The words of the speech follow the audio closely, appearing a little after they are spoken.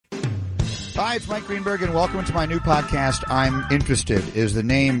Hi, it's Mike Greenberg, and welcome to my new podcast, I'm Interested, is the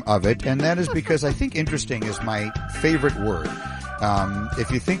name of it. And that is because I think interesting is my favorite word.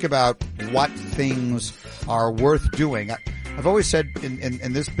 If you think about what things are worth doing, I've always said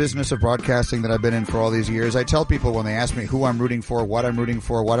in this business of broadcasting that I've been in for all these years, I tell people when they ask me who I'm rooting for, what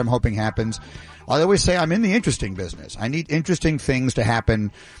I'm hoping happens, I always say I'm in the interesting business. I need interesting things to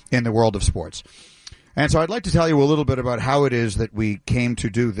happen in the world of sports. And so I'd like to tell you a little bit about how it is that we came to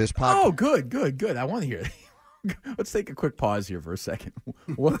do this podcast. Oh, good. I want to hear it. Let's take a quick pause here for a second.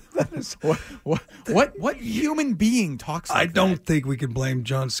 What human being talks like I don't that? think we can blame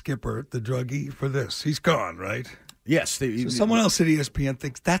John Skipper, the druggie, for this. He's gone, right? Yes. So someone else at ESPN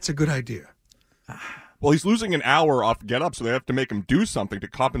thinks that's a good idea. Well, he's losing an hour off Get Up, so they have to make him do something to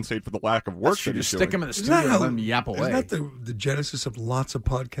compensate for the lack of work that he's Just doing. stick him in the studio and let him yap away. Isn't that the genesis of lots of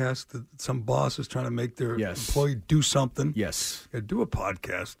podcasts? That some boss is trying to make their employee do something. Yes. Yeah, do a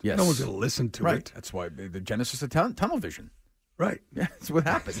podcast. Yes. No one's going to listen to Right. it. That's why the genesis of tunnel vision. Right. Yeah, that's what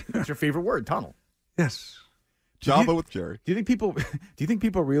happened. That's your favorite word, tunnel. Yes. Java with Gerry. Do you think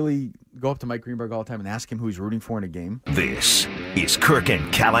people really go up to Mike Greenberg all the time and ask him who he's rooting for in a game? This is Kirk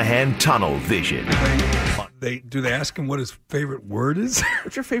and Callahan Tunnel Vision. Do they ask him what his favorite word is?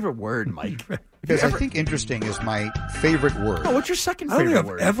 What's your favorite word, Mike? Because I think interesting is my favorite word. Oh, what's your second I don't favorite think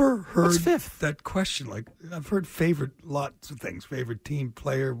I've word? ever heard What's fifth? that question. Like, I've heard favorite lots of things. Favorite team,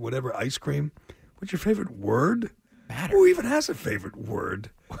 player, whatever, ice cream. What's your favorite word? Who even has a favorite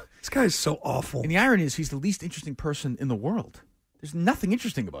word? This guy's so awful. And the irony is he's the least interesting person in the world. There's nothing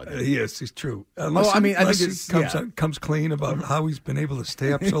interesting about him. Yes, he's true. I think he comes clean about how he's been able to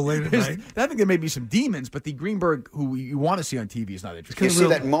stay up so late at night. I think there may be some demons, but the Greenberg who you want to see on TV is not interesting. You see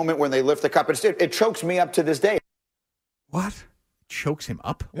that moment when they lift the cup, it chokes me up to this day. What? Chokes him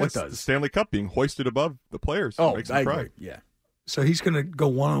up? Yes, What does? The Stanley Cup being hoisted above the players. Oh, makes him I cry. agree. Yeah. So he's going to go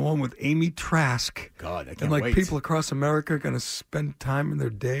one-on-one with Amy Trask. God, I can't and wait. People across America are going to spend time in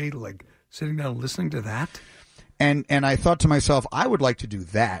their day like sitting down and listening to that. And I thought to myself, I would like to do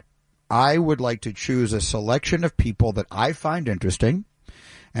that. I would like to choose a selection of people that I find interesting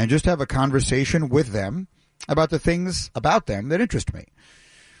and just have a conversation with them about the things about them that interest me,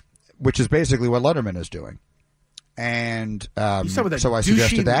 which is basically what Letterman is doing. And so I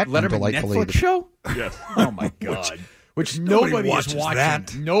suggested that. Letterman Netflix show? Yes. Oh, my God. Which nobody nobody is watches watching.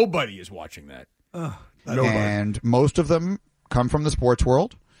 that. Nobody is watching that. And most of them come from the sports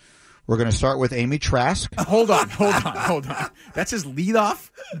world. We're going to start with Amy Trask. Hold on. That's his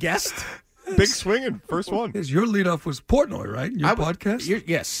leadoff guest? Big swinging. First one. Yes, your leadoff was Portnoy, right? Your podcast?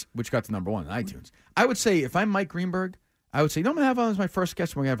 Yes, which got to number one on iTunes. I would say if I'm Mike Greenberg, I would say, I'm going to have on as my first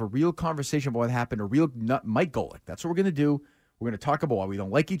guest. We're going to have a real conversation about what happened, a real Mike Golick. That's what we're going to do. We're going to talk about why we don't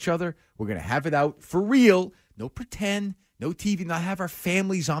like each other. We're going to have it out for real. No pretend, no TV, not have our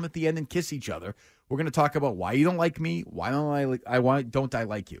families on at the end and kiss each other. We're going to talk about why you don't like me. Why don't I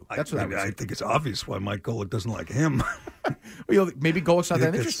like you? That's what I think it's obvious why Mike Golick doesn't like him. Well, maybe Golick's not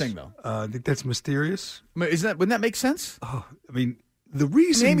that interesting, though. I think that's mysterious. Wouldn't that make sense? Oh, I mean, the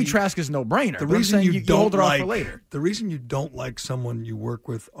reason Amy Trask is a no-brainer. The reason you don't hold her like off for later. The reason you don't like someone you work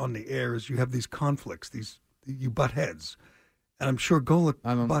with on the air is you have these conflicts. You butt heads, and I'm sure Golick.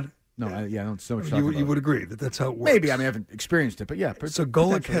 I don't know what you're talking about. You would agree that that's how it works. Maybe. I haven't experienced it, but yeah. So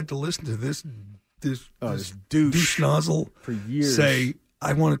Golick had to listen to this douche nozzle for years say,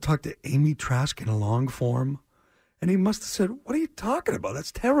 I want to talk to Amy Trask in a long form. And he must have said, what are you talking about?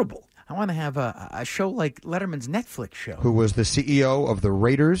 That's terrible. I want to have a show like Letterman's Netflix show. Who was the CEO of the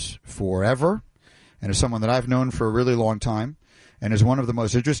Raiders forever and is someone that I've known for a really long time and is one of the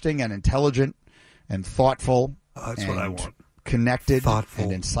most interesting and intelligent and thoughtful that's what I want. Connected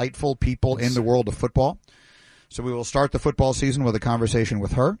Thoughtful. and insightful people in the world of football. So we will start the football season with a conversation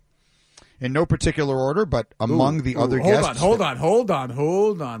with her. In no particular order, but among the other guests. Hold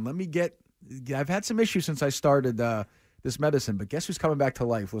on. Let me get. I've had some issues since I started this medicine, but guess who's coming back to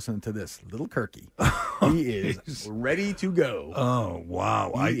life listening to this? Little Kirky. He is ready to go. Oh,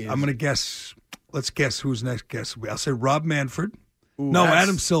 wow. I'm going to guess. Let's guess who's next guest will be. I'll say Rob Manfred. No,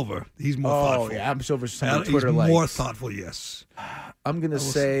 Adam Silver. He's more thoughtful. Oh, yeah, Adam Silver's some Twitter He's likes. more thoughtful, yes. I'm going to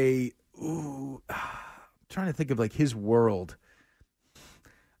say, I'm trying to think of like his world.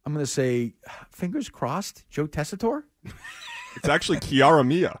 I'm going to say, fingers crossed, Joe Tessitore? It's actually Kiara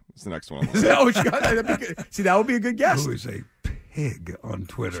Mia is the next one. Is that what you got? That'd be good. See, that would be a good guess. Who is a pig on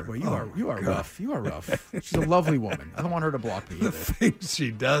Twitter. Well, you are rough. You are rough. She's a lovely woman. I don't want her to block me either. The things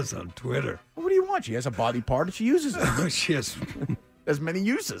she does on Twitter. Well, what do you want? She has a body part and she uses it. She has many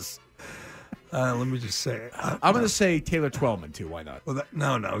uses. Let me just say. I'm going to say Taylor Twellman, too. Why not? Well,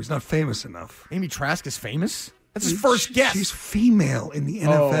 no, he's not famous enough. Amy Trask is famous? That's his first guess. She's female in the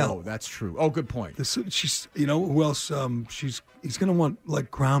NFL. Oh, that's true. Oh, good point. She's, who else? He's going to want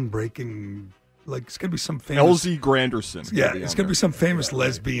like groundbreaking. Like it's going to be some famous LZ Granderson. Yeah, it's going to be some famous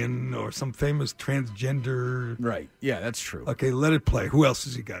lesbian or some famous transgender. Right. Yeah, that's true. Okay, let it play. Who else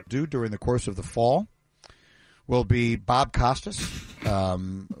has he got? During the course of the fall will be Bob Costas,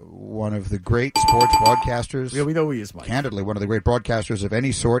 one of the great sports broadcasters. Yeah, we know who he is, Mike. Candidly, one of the great broadcasters of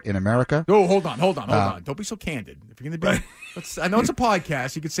any sort in America. Oh, hold on. Don't be so candid. If you're going to be, Right. I know it's a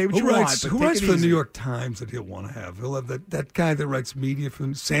podcast. You can say what you want. But Who take writes it for the easy. New York Times that he'll want to have? He'll have that guy that writes media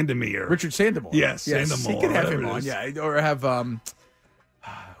from Sandomir. Richard Sandomir. Yes, He Sandomir, can have him whatever it on. is. Yeah, or have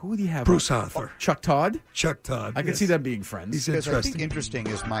who would he have? Bruce on? Arthur. Chuck Todd. Chuck Todd. I can yes. see them being friends. He's Because I interesting. think interesting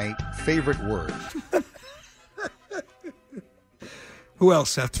is my favorite word. Who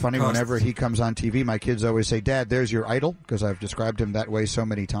else? After It's funny, Costas? whenever he comes on TV, my kids always say, Dad, there's your idol, because I've described him that way so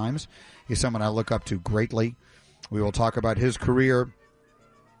many times. He's someone I look up to greatly. We will talk about his career,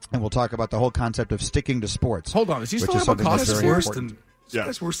 and we'll talk about the whole concept of sticking to sports. Hold on, is he which still is about something that's Costas? very worse important. than this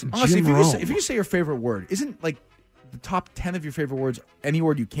guy's worse than Honestly, Jim if Rome. you say your favorite word, isn't like the top 10 of your favorite words any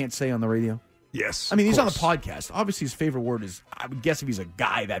word you can't say on the radio? Yes. I mean, of he's on a course. podcast. Obviously, his favorite word is, I would guess if he's a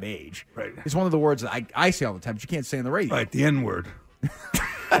guy that age. Right. It's one of the words that I say all the time, but you can't say on the radio. Right, the N word.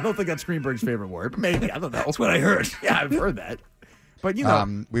 I don't think that's Greenberg's favorite word. Maybe. I don't know. That's what I heard. Yeah, I've heard that. But, you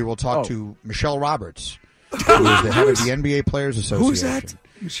know. We will talk Oh. to Michelle Roberts, who is the head of the NBA Players Association. Who's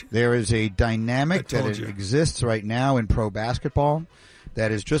that? There is a dynamic I told that you. exists right now in pro basketball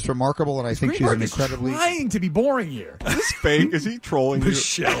that is just remarkable, and I think she's an Greenberg is incredibly... trying to be boring here. Is this fake? Is he trolling you?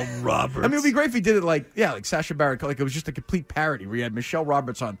 Michelle Roberts. I mean, it would be great if he did it like Sacha Baron, like it was just a complete parody where you had Michelle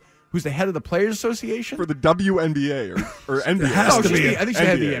Roberts on, who's the head of the Players Association. For the WNBA or NBA. has Oh, to she's be the- I think she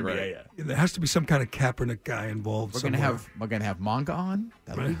had the NBA, NBA. right. Yeah. Yeah, there has to be some kind of Kaepernick guy involved. We're somewhere. gonna have manga on.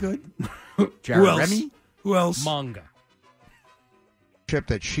 That'll be good. Who Jared else? Remy. Who else? Manga.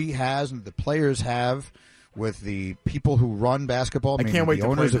 that she has and the players have with the people who run basketball, I meaning can't wait the to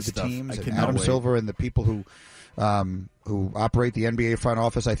play owners this of the stuff. teams, I and cannot Adam wait. Silver and the people who operate the NBA front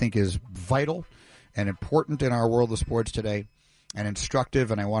office, I think is vital and important in our world of sports today, and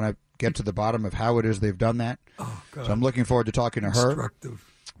instructive. And I want to get to the bottom of how it is they've done that. Oh, God. So I'm looking forward to talking to her. Instructive.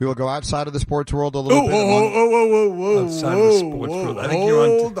 We will go outside of the sports world a little bit. Outside of the sports world. I think you're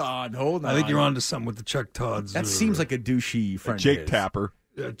on. Hold on. I think you're on to something with the Chuck Todds. That seems like a douchey friend. of Jake his. Tapper.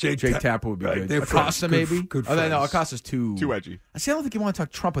 Jake Tapper would be right, good. they're Acosta friends. maybe. Good Oh, no, friends. Acosta's too edgy. I see. I don't think you want to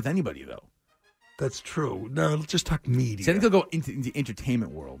talk Trump with anybody though. That's true. No, let's just talk media. So I think they'll go into the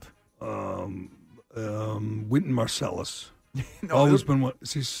entertainment world. Wynton Marsalis. No, Always been one.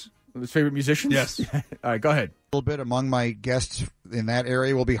 His favorite musicians. Yes. All right, go ahead. A little bit among my guests in that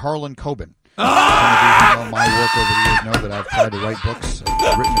area will be Harlan Coben. Some of you who know my work over the years know that I've tried to write books.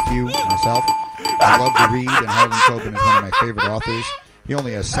 I've written a few myself. I love to read, and Harlan Coben is one of my favorite authors. He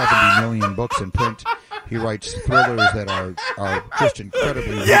only has 70 million books in print. He writes thrillers that are just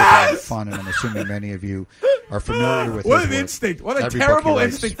incredibly readable and fun, and I'm assuming many of you are familiar with What his an work. instinct! What a Every book terrible he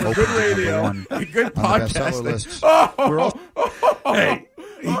writes instinct for good opens at number radio, one and good on the bestseller podcasting. lists. Oh, We're also hey,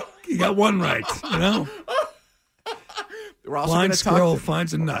 he got one right. You know, we're also blind going to talk. squirrel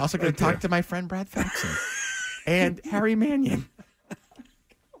finds a We're nut. also going right to talk there. to my friend Brad Faxon and Harry Mannion.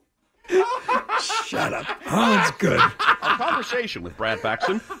 Shut up. Harlan's good. A conversation with Brad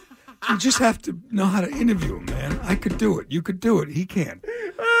Faxon. You just have to know how to interview him, man. I could do it. You could do it. He can't.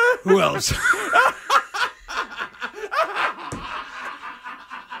 Who else?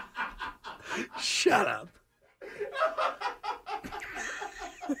 Shut up.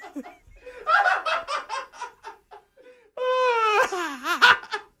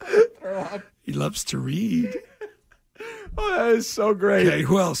 He loves to read. Oh, that is so great. Okay,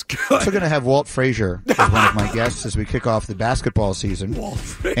 who else? also going to have Walt Frazier as one of my guests as we kick off the basketball season. Walt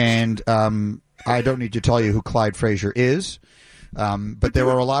Frazier. And I don't need to tell you who Clyde Frazier is, but there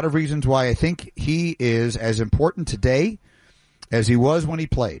are a lot of reasons why I think he is as important today as he was when he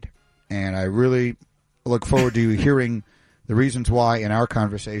played. And I really look forward to hearing the reasons why in our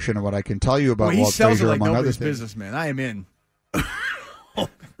conversation and what I can tell you about Well, he Walt sells Frazier, it like among other nobody's things. business, man. I am in.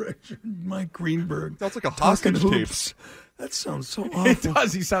 Frazier, Mike Greenberg. Sounds like a Talking hostage tape. hoops. That sounds so It awful.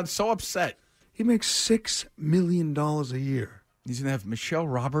 does. He sounds so upset. He makes $6 million a year. He's going to have Michelle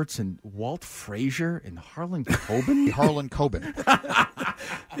Roberts and Walt Frazier and Harlan Coben. Harlan Coben.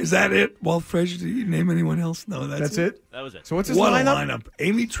 Is that it? Walt Frazier? Did you name anyone else? No, That's it? That was it. So what's his What a lineup? lineup.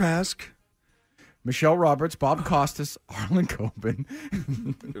 Amy Trask. Michelle Roberts, Bob Costas, Harlan Coben,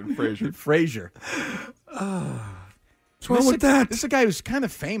 And Frazier. Frazier. What's wrong with that? This is a guy who's kind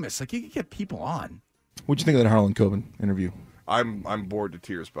of famous. Like, he could get people on. What'd you think of that Harlan Coben interview? I'm bored to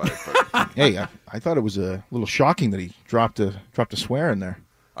tears by it. But Hey, I thought it was a little shocking that he dropped a swear in there.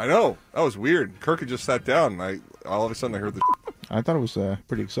 I know that was weird. Kirk had just sat down, and all of a sudden I heard the. I thought it was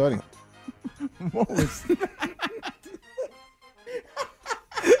pretty exciting. What was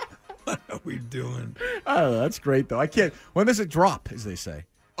What are we doing? Oh, that's great, though. I can't. When does it drop, as they say?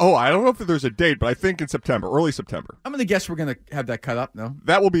 Oh, I don't know if there's a date, but I think in September, early September. I'm going to guess we're going to have that cut up, no?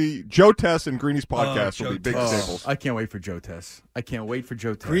 That will be Joe Tess and Greeny's podcast will be big staples. I can't wait for Joe Tess.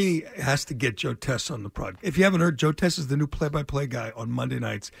 Greeny has to get Joe Tess on the podcast. If you haven't heard, Joe Tess is the new play-by-play guy on Monday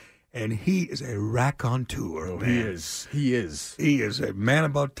nights, and he is a raconteur, man. He is. He is a man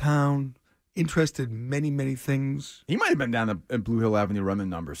about town, interested in many, many things. He might have been down at Blue Hill Avenue running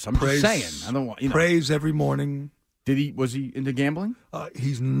numbers. I'm just saying. I don't want, Praise every morning. Was he into gambling?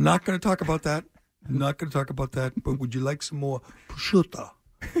 He's not going to talk about that. But would you like some more prosciutto?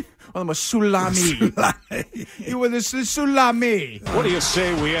 I'm a sulami. You were the sulami. What do you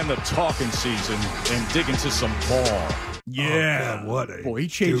say we end the talking season and dig into some ball? Yeah. Oh, God, what a boy, he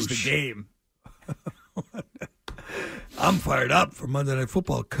changed douche. the game. I'm fired up for Monday Night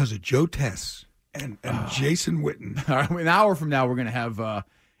Football because of Joe Tess and Jason Witten. All right, an hour from now, we're going to have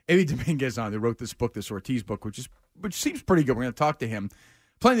Eddie Dominguez on. They wrote this book, this Ortiz book, which seems pretty good. We're going to talk to him.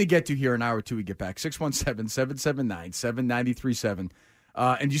 Plenty to get to here. An hour or two we get back. 617-779-7937.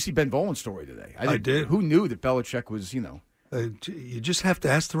 And you see Ben Volen's story today. I did. Who knew that Belichick was, you just have to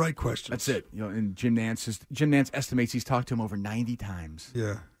ask the right questions. That's it. And Jim Nance estimates he's talked to him over 90 times.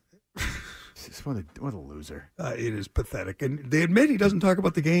 Yeah. What a loser. It is pathetic. And they admit he doesn't talk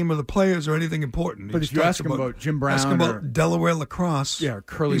about the game or the players or anything important. But if you ask him about Jim Brown ask him about Delaware lacrosse. Yeah, or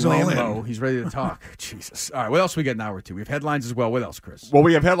Curly he's all Lambeau, in. he's ready to talk. Jesus. All right, what else we got in hour or two? We have headlines as well. What else, Chris? Well,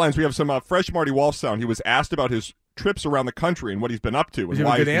 we have headlines. We have some fresh Marty Walsh sound. He was asked about his trips around the country and what he's been up to. And Is he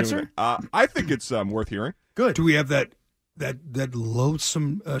why have a good he's doing answer? it. I think it's worth hearing. Good. Do we have that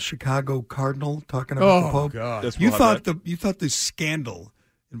loathsome Chicago Cardinal talking about the Pope? God. Yes, You we'll have thought you thought the scandal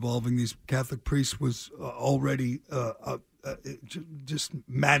involving these Catholic priests was already just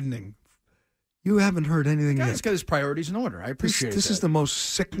maddening. You haven't heard anything Guy's yet. got his priorities in order. I appreciate This that. is the most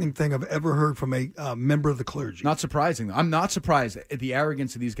sickening thing I've ever heard from a member of the clergy. Not surprising, though. I'm not surprised at the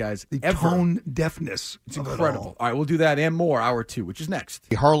arrogance of these guys. The ever. tone deafness. It's of it incredible. All right, we'll do that and more. Hour two, which is next.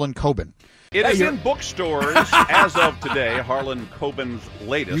 Harlan Coben. It is in bookstores as of today. Harlan Coben's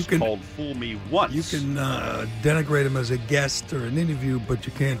latest, called Fool Me Once. You can denigrate him as a guest or an interview, but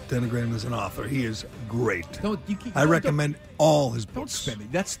you can't denigrate him as an author. He is great. I recommend all his books. Don't spin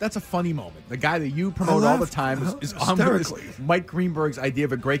it. That's a funny moment. The guy that you promote all the time is on with hysterically. this. Mike Greenberg's idea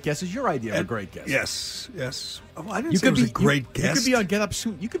of a great guest is your idea of a great guest. Yes. Oh, I didn't say he was a great guest. You could be on Get Up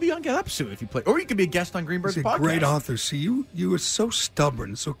Soon. You could be on Get Up Soon if you play, or you could be a guest on Greenberg's He's a podcast. great author. See, you are so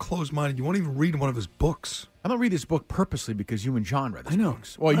stubborn, so closed-minded. You won't even read one of his books. I don't read his book purposely because you and John read his I know.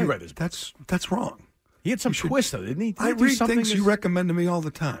 books. Well, you read his book. That's wrong. He had some twist, though, didn't he? I read things you recommend to me all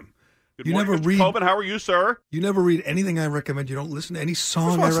the time. Good You morning, never Mr. read. Coben. How are you, sir? You never read anything I recommend. You don't listen to any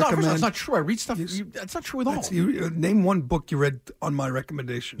song First of all, I recommend. it's not true. I read stuff. That's not true at all. Name one book you read on my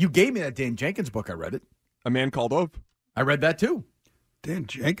recommendation. You gave me that Dan Jenkins book. I read it. A Man Called Ove. I read that too. Dan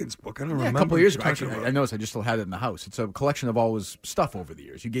Jenkins book. I don't Yeah, remember. a couple of years ago. what you're Actually, talking I noticed I just still had it in the house. It's a collection of all his stuff over the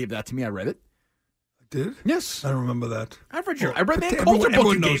years. You gave that to me. I read it. Did? Yes. I don't remember that. I read the Ann Everyone- Coulter book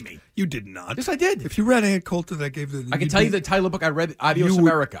everyone you knows gave me. You did not. Yes, I did. If you read Ann Coulter, that gave the. I can tell you the title of the book. I read Adios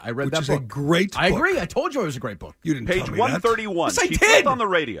America. I read which that is book. a great I book. agree. I told you it was a great book. You didn't Page tell me that. 131. Yes, I she did. flipped on the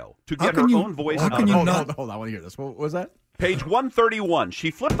radio to How get can her you- own voice how out can of you her not- Hold on. I want to hear this. What was that? Page 131.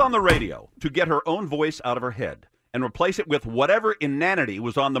 She flipped on the radio to get her own voice out of her head and replace it with whatever inanity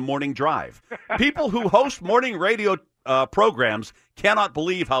was on the morning drive. People who host morning radio programs cannot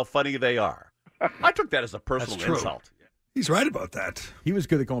believe how funny they are. I took that as a personal That's true. insult. He's right about that. He was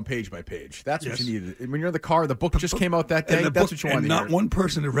good at going page by page. That's Yes. what you needed. When you're in the car, the book just came out that day. And the That's book, what you wanted and to not hear. one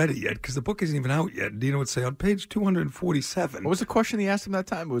person had read it yet because the book isn't even out yet. Dino would say on page 247. What was the question he asked him that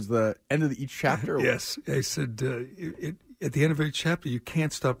time? It was the end of each chapter? Or Yes. I said, at the end of each chapter, you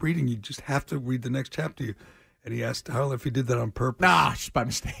can't stop reading. You just have to read the next chapter. And he asked Harlan if he did that on purpose. Nah, just by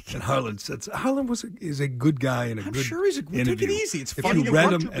mistake. And Harlan said, Harlan is a good guy and a I'm good sure he's a good. Take interview. it easy. It's If funny. you to read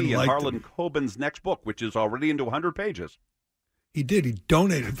watch. him To and be in liked Harlan him. Coben's next book, which is already into 100 pages. He did. He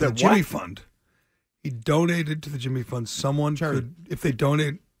donated to the What? Jimmy Fund. He donated to the Jimmy Fund. Someone could, if they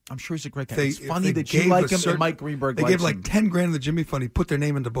donate, I'm sure he's a great guy. they, It's if funny they that you gave like a him certain- and Mike Greenberg They likes gave like him. 10 grand to the Jimmy Fund. He put their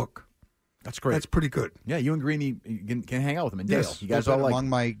name in the book. That's great. That's pretty good. Yeah, you and Greeny can hang out with him and Dale. Yes. You guys all like Among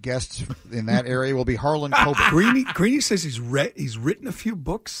my guests in that area will be Harlan Coben. Greeny says he's written a few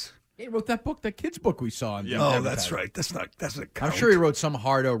books. He wrote that book, that kid's book we saw. Oh, that's right. That's a I'm sure he wrote some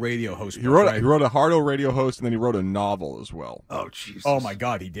hardo radio host. He wrote a hardo radio host, and then he wrote a novel as well. Oh, Jesus. Oh my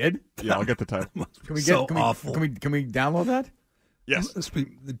God, he did. Yeah, I'll get the title. Can we awful. Can we download that? Yes.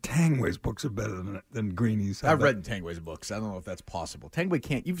 The Tangway's books are better than Greeny's. I've read Tangway's books. I don't know if that's possible. Tangway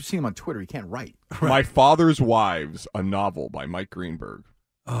can't. You've seen him on Twitter. He can't write. Right. My Father's Wives, a novel by Mike Greenberg.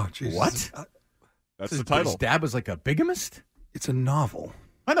 Oh, Jesus. What? That's the title. His dad was like a bigamist? It's a novel.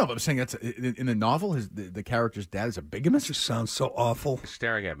 I know, but I'm saying that's in the novel. The character's dad is a bigamist. It just sounds so awful.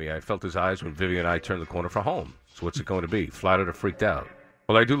 Staring at me, I felt his eyes when Vivian and I turned the corner for home. So what's it going to be? Flattered or freaked out?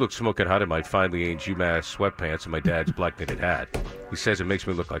 Well, I do look smoking hot in my finely aged UMass sweatpants and my dad's black knitted hat. He says it makes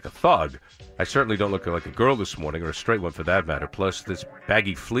me look like a thug. I certainly don't look like a girl this morning, or a straight one for that matter. Plus, this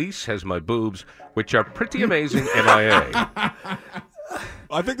baggy fleece has my boobs, which are pretty amazing MIA.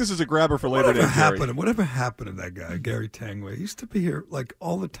 I think this is a grabber for later day, Gerry. Whatever happened to that guy, Gerry Tangway? He used to be here like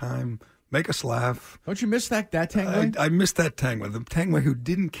all the time, make us laugh. Don't you miss that Tangway? I miss that Tangway. The Tangway who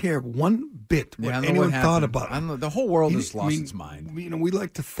didn't care one bit what anyone thought about him. The whole world has lost its mind. We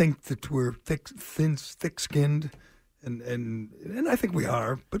like to think that we're thick-skinned, and I think we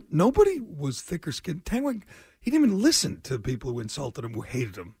are, but nobody was thicker-skinned. Tangway, he didn't even listen to people who insulted him, who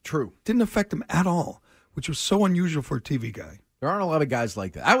hated him. True. Didn't affect him at all, which was so unusual for a TV guy. There aren't a lot of guys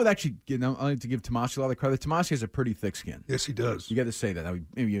like that. I would actually, I need to give Tomasi a lot of credit. Tomasi has a pretty thick skin. Yes, he does. You got to say that. Now,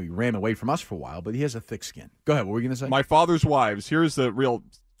 maybe he ran away from us for a while, but he has a thick skin. Go ahead. What were you going to say? My Father's Wives. Here's the real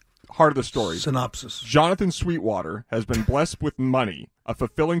heart of the story. Synopsis. Jonathan Sweetwater has been blessed with money, a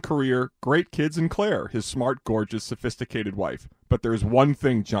fulfilling career, great kids, and Claire, his smart, gorgeous, sophisticated wife. But there's one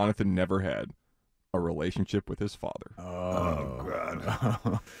thing Jonathan never had. A relationship with his father. Oh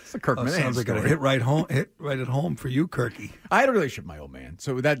God! It's a Kirk Minihane sounds like a hit right at home for you, Kirky. I had a relationship with my old man,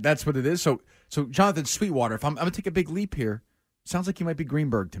 so that's what it is. So Jonathan Sweetwater. If I'm going to take a big leap here, sounds like he might be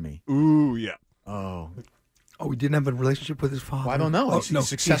Greenberg to me. Ooh, yeah. Oh, he didn't have a relationship with his father. Well, I don't know. He's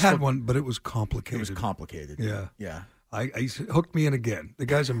successful. He had one, but it was complicated. It was complicated. Yeah. I hooked me in again. The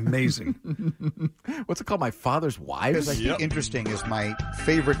guy's amazing. What's it called? My Father's Wives? Because I think interesting is my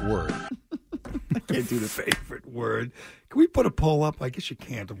favorite word. I can't do the favorite word. Can we put a poll up? I guess you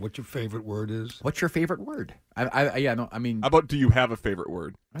can't. Of what your favorite word is. What's your favorite word? How about do you have a favorite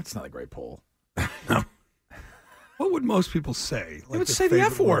word? That's not a great poll. No. What would most people say? They would say the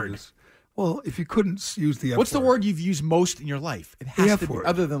F word. Well, if you couldn't use the F word. What's the word you've used most in your life? It has to be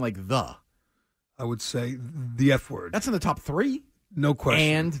other than like the. I would say the F word. That's in the top 3. No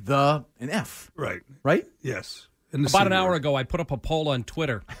question. And F. Right. Right? Yes. About an hour ago, I put up a poll on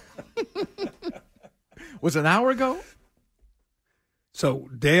Twitter. Was it an hour ago? So,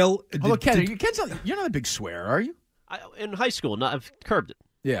 Dale... Ken, you're not a big swear, are you? In high school, I've curbed it.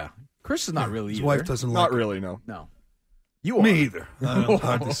 Yeah. Chris is not really His either. wife doesn't like Not it. really, no. No. You are. Me either. It's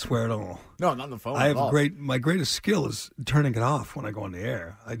hard to swear at all. No, not on the phone I have at all. my greatest skill is turning it off when I go on the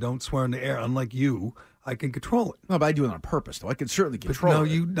air. I don't swear on the air. Unlike you, I can control it. No, but I do it on purpose, though. I can certainly But control no, it.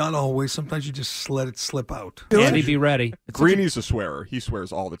 you not always. Sometimes you just let it slip out. Andy, be ready. Greeny's a swearer. He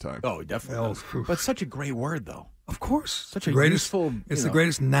swears all the time. Oh, definitely does. But it's such a great word, though. Of course. Such The a greatest, useful... It's the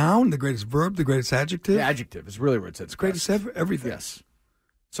greatest noun, the greatest verb, the greatest adjective. The adjective is really where it's It's greatest everything. Yes.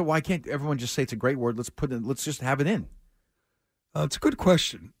 So why can't everyone just say it's a great word? Let's just have it in. It's a good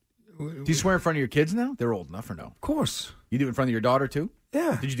question. Do you swear in front of your kids now? They're old enough or no? Of course. You do it in front of your daughter, too?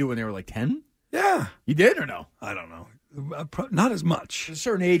 Yeah. Did you do it when they were like 10? Yeah. You did or no? I don't know. Not as much. There's a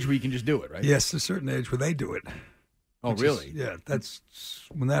certain age where you can just do it, right? Yes, a certain age where they do it. Oh, really? Yeah. That's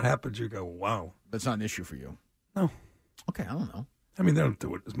when that happens, you go, wow. That's not an issue for you? No. Okay, I don't know. I mean, they don't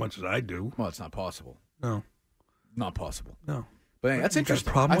do it as much as I do. Well, it's not possible. No. Not possible. No. But that's You got a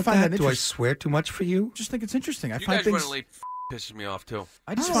interesting. problem with I find that? Do I interesting. swear too much for you? Just think it's interesting. I You find guys things... running late pisses me off, too.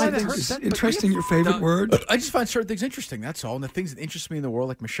 I just Oh, find that's things interesting. Your favorite word? I just find certain things interesting. That's all. And the things that interest me in the world,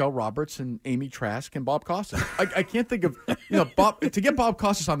 like Michelle Roberts and Amy Trask and Bob Costas. I can't think of Bob to get Bob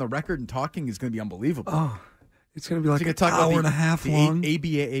Costas on the record and talking is going to be unbelievable. Oh, it's going to be like So you an can talk about hour and a half long. the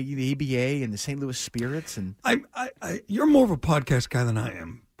ABA and the St. Louis Spirits and You're more of a podcast guy than I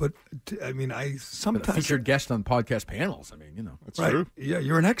am, but I mean, I a sometimes featured guest on podcast panels. I mean, That's right. true. Yeah,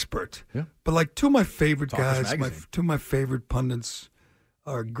 you're an expert. Yeah. But like two of my favorite Talkers guys, Magazine. two of my favorite pundits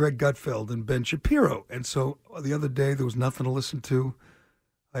are Greg Gutfeld and Ben Shapiro. And so the other day there was nothing to listen to.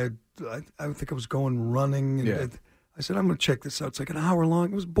 I think I was going running, and Yeah. I said I'm going to check this out. It's like an hour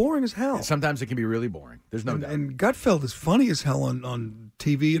long. It was boring as hell. sometimes it can be really boring. There's no doubt. And Gutfeld is funny as hell on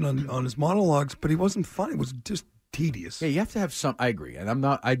TV and on his monologues, but he wasn't funny. It was just tedious. Yeah, you have to have some. I agree, and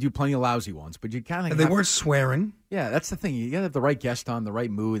I do plenty of lousy ones, but you kind of. And they weren't swearing. Yeah, that's the thing. You got to have the right guest on, the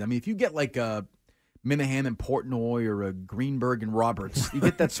right mood. I mean, if you get like Minahan and Portnoy or a Greenberg and Roberts. You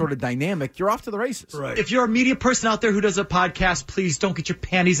get that sort of dynamic, you're off to the races. Right. If you're a media person out there who does a podcast, please don't get your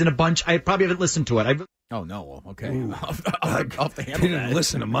panties in a bunch. I probably haven't listened to it. Oh, no. Okay. I'll have to If handle he didn't that.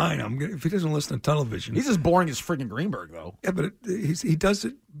 listen to mine, if he doesn't listen to Tunnel Vision. He's as boring as freaking Greenberg, though. Yeah, but he does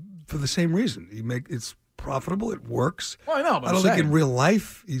it for the same reason. It's profitable. It works. Well, I know, but I don't I'm think saying. in real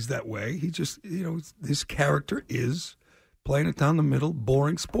life he's that way. He just, his character is playing it down the middle,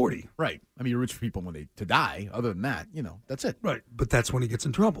 boring, sporty. Right. I mean, you root for people to die. Other than that, that's it. Right. But that's when he gets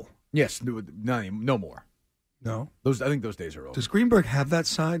in trouble. Yes. No more. No. I think those days are over. Does Greenberg have that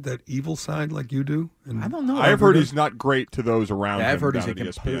side, that evil side, like you do? I don't know. I've heard he's not great to those around him. I've heard he's down a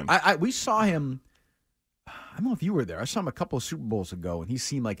at complete. ESPN. We saw him. I don't know if you were there. I saw him a couple of Super Bowls ago, and he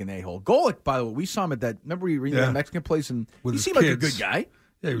seemed like an a-hole. Golick, by the way, we saw him at that. Remember we were in that Mexican place, and With he his seemed like a kids. good guy.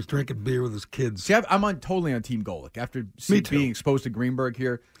 Yeah, he was drinking beer with his kids. See, I'm totally on Team Golick after being exposed to Greenberg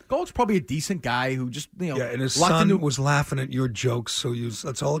here. Golick's probably a decent guy who just Yeah, and his locked son into- was laughing at your jokes, so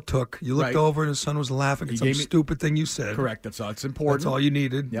that's all it took. You looked Right. over, and his son was laughing at He some gave me- stupid thing you said. Correct. That's all. It's important. That's all you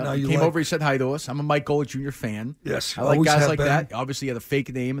needed. Yep. Now He you came like- over. He said hi to us. I'm a Mike Golick Jr. fan. Yes, I like always guys have like been. that. Obviously, he had a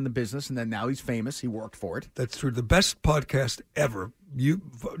fake name in the business, and then now he's famous. He worked for it. That's true. The best podcast ever,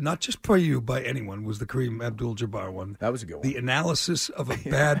 not just by you, by anyone, was the Kareem Abdul-Jabbar one. That was a good one. The analysis of a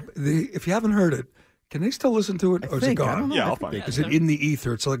bad. If you haven't heard it, can they still listen to it, or is it think. I gone? don't know. Yeah, I I'll think find they it. Is it in the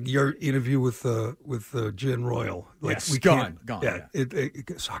ether? It's like your interview with Jen Royal. Like Yes, we gone. can't- Yeah.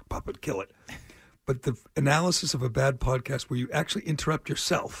 It sock puppet, kill it. But the analysis of a bad podcast where you actually interrupt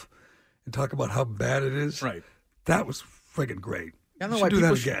yourself and talk about how bad it is, Right. that was friggin' great. I don't You know why should do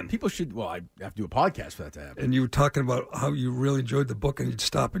people that again. People should. Well, I have to do a podcast for that to happen. And you were talking about how you really enjoyed the book, and you'd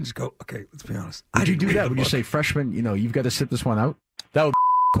stop and just go, "Okay, let's be honest." Would you do read that? the Would you book. say, freshman, you've got to sit this one out? That would be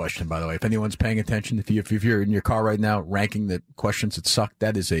a question, by the way. If anyone's paying attention, if you're in your car right now ranking the questions that suck,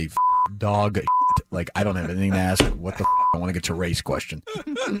 that is a dog. Like, I don't have anything to ask. What the I want to get to race question.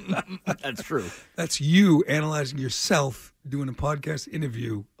 That's true. That's you analyzing yourself doing a podcast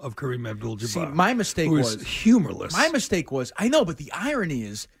interview of Kareem Abdul-Jabbar. See, my mistake who is was humorless. My mistake was, I know, but the irony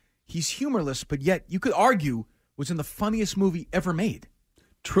is he's humorless, but yet you could argue was in the funniest movie ever made.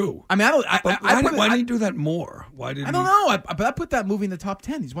 True. I mean, Why didn't you do that more? Why didn't I don't know. But I put that movie in the top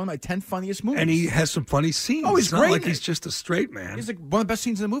 10. He's one of my 10 funniest movies. And he has some funny scenes. Oh, he's it's not great. like he's just a straight man. He's like one of the best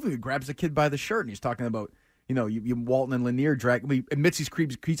scenes in the movie. He grabs the kid by the shirt and he's talking about, you Walton and Lanier drag. He admits he's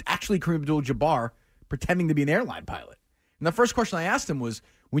actually Kareem Abdul-Jabbar pretending to be an airline pilot. And the first question I asked him was,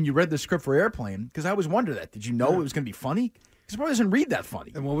 when you read the script for Airplane, because I always wondered that, did you know it was going to be funny? Because he probably doesn't read that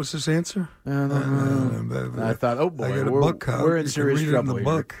funny. And what was his answer? I thought, oh boy, I got a we're, book out. we're in You can serious read it in trouble the here.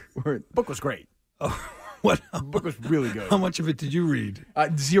 book. The book was great. What? The book was really good. How much of it did you read?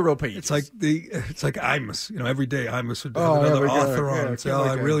 0 pages. It's like Imus. Every day Imus would have Oh, yeah, another we got it. author on Yeah, and say, can't "Oh,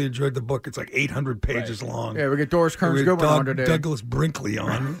 wait I to- really enjoyed the book." It's like 800 pages long. Yeah, we get Doris Kearns We Goodwin got on today. Douglas Brinkley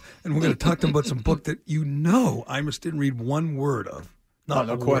on, and we're going to talk to him about some book that Imus didn't read one word of. Not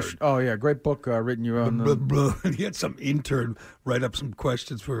no a question. word. Oh yeah, great book written you on. Blah, blah. And he had some intern write up some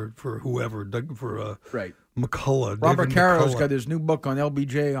questions for whoever, Right. McCullough. Robert David Caro's McCullough. got his new book on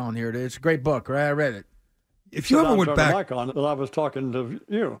LBJ on here. It's a great book, right? I read it. If you ever went back, Mike on it, I was talking to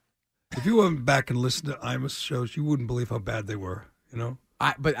you. if you went back and listened to Imus shows, you wouldn't believe how bad they were.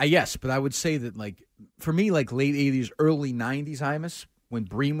 But I would say that for me, late 80s, early 90s Imus, when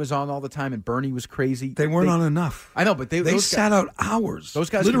Bream was on all the time and Bernie was crazy. They weren't on enough. I know, but they sat out hours. Those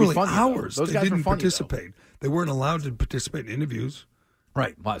guys literally could be funny, hours. though. Those they guys were didn't funny, participate. They weren't allowed to participate in interviews.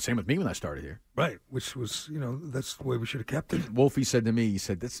 Right. Well, same with me when I started here. Right, which was that's the way we should have kept it. Wolfie said to me, he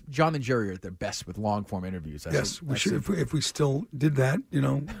said, John and Gerry are at their best with long form interviews. I Yes, said, we should if we still did that.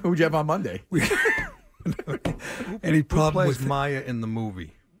 Who would you have on Monday? Any problem plays with Maya in the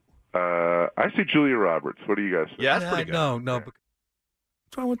movie? I see Julia Roberts. What do you guys say? Yeah, that's pretty good. No.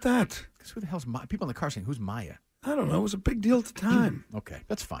 What's wrong with that? Who the hell's Maya? People in the car saying, "Who's Maya?" I don't know. It was a big deal at the time. Okay,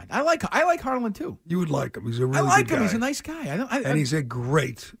 that's fine. I like Harlan too. You would like him. He's a really I like good him. guy. He's a nice guy. And he's a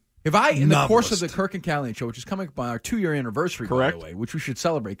great. If in the course of novelist. the Kirk and Callahan show, which is coming up on our 2-year anniversary, Correct. by the way, which we should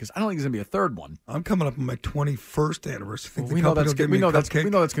celebrate because I don't think there's going to be a third one. I'm coming up on my 21st anniversary. Think the We know company that's will give we me know a that's cupcake? we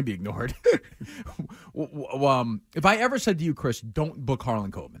know that's going to be ignored. If I ever said to you, Chris, don't book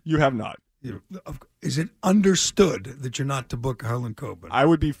Harlan Coben, You have not. Is it understood that you're not to book Harlan Coben? I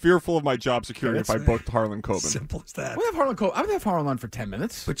would be fearful of my job security if I That's- booked Harlan Coben. Simple as that. I would have Harlan Coben. I would have Harlan on for 10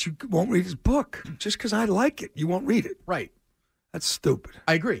 minutes. But you won't read his book just because I like it. You won't read it. Right. That's stupid.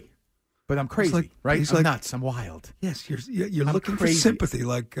 I agree. But I'm crazy, right? he's I'm like- nuts. I'm wild. Yes, you're I'm looking crazy. for sympathy,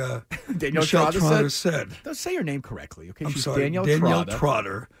 like Danielle Michelle Trotter Trotter said. Don't say her name correctly, okay? I'm She's sorry, Danielle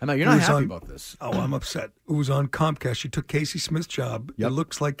Trotter. I know, you're not who's happy on- about this. Oh, I'm upset. Who was on Comcast. She took Casey Smith's job. Yep. It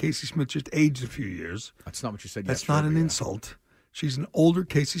looks like Casey Smith just aged a few years. That's not what you said That's yesterday. not an but yeah. insult. She's an older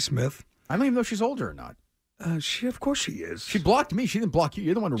Casey Smith. I don't even know if she's older or not. Of course she is. She blocked me. She didn't block you.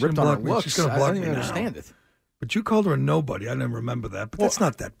 You're the one who She ripped didn't on her block me. looks. She's gonna block I don't even me now. understand it. But you called her a nobody. I didn't remember that. But that's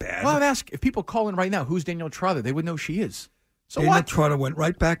not that bad. Well, I'd ask if people call in right now, who's Danielle Trotter? They would know who she is. So Danielle what? Trotter went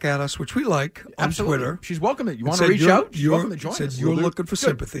right back at us, which we like, on Absolutely. Twitter. She's welcome. You and want to said reach you're- out? She's you're- welcome to join said us. you're We'll do- looking for Good.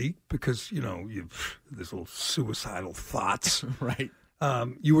 sympathy because, you've this little suicidal thoughts. Right.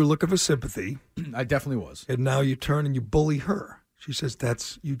 You were looking for sympathy. I definitely was. And now you turn and you bully her. She says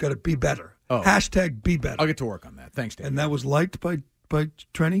you got to be better. Oh. Hashtag be better. I'll get to work on that. Thanks, Dan. And that was liked by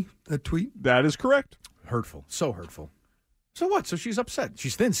Trenny, that tweet? That is correct. Hurtful. So hurtful. So what? So she's upset.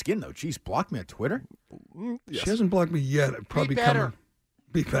 She's thin-skinned, though. Jeez, blocked me on Twitter? She hasn't blocked me yet. It'd probably better.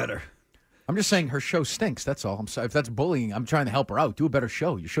 Be better. I'm just saying her show stinks. That's all. I'm sorry. If that's bullying, I'm trying to help her out. Do a better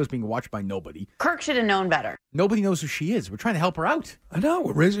show. Your show's being watched by nobody. Kirk should have known better. Nobody knows who she is. We're trying to help her out. I know.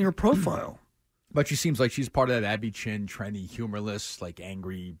 We're raising her profile. But she seems like she's part of that Abby Chin, trendy, humorless,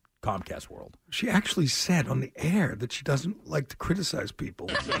 angry Comcast world. She actually said on the air that she doesn't like to criticize people.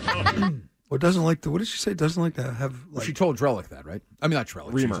 Or doesn't like to, what did she say? Doesn't like to have, Well, she told Drellick that, right? I mean, not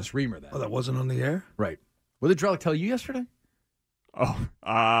Drellick. Reamer. Jesus, Reamer that. Oh, that wasn't on the air? Right. What did Drellick tell you yesterday? Oh,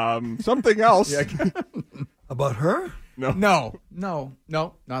 something else. About her? No,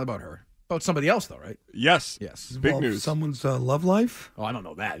 not about her. About somebody else, though, right? Yes. Yes. Big Involved news. Someone's love life? Oh, I don't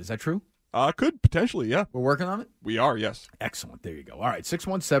know that. Is that true? Could potentially, yeah. We're working on it? We are, yes. Excellent. There you go. All right,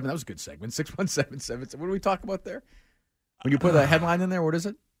 617. That was a good segment. 617-7. What do we talk about there? When you put a headline in there, what is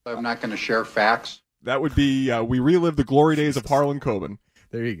it? I'm not going to share facts. That would be we relive the glory days of Harlan Coben.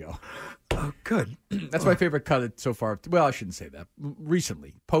 There you go. Oh, good. That's my favorite cut so far. Well, I shouldn't say that.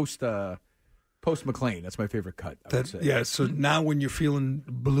 Recently, post McLean. That's my favorite cut. I would say. Yeah, so now when you're feeling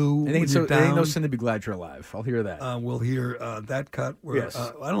blue, It when ain't, you're it ain't no down, sin to be glad you're alive. I'll hear that. we'll hear that cut. Where, Yes.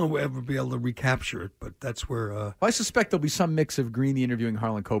 I don't know if we'll ever be able to recapture it, but that's where... Well, I suspect there'll be some mix of Greeny interviewing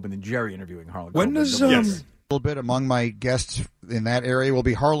Harlan Coben and Gerry interviewing Harlan When Coben. does... Yes. A little bit among my guests in that area will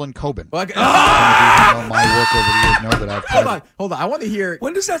be Harlan Coben. Well, Some of you who know my work over the years know that I've tried Hold on. I want to hear...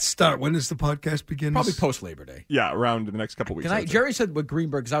 When does that start? When does the podcast begin? Probably post-Labor Day. Yeah, around the next couple weeks. Jerry said what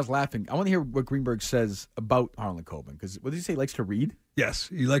Greenberg, because I was laughing. I want to hear what Greenberg says about Harlan Coben, because what did he say? He likes to read? Yes,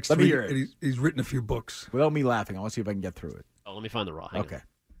 he likes Let to me read. hear it. And he's written a few books. Without me laughing, I want to see if I can get through it. Oh, let me find the raw. Hang on. Okay.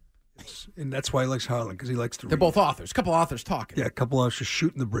 And that's why he likes Harlan, because he likes to They're read. both authors. A couple authors talking. Yeah, a couple of us just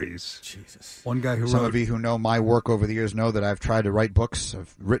shooting the breeze. Jesus. One guy who Some wrote... of you who know my work over the years know that I've tried to write books.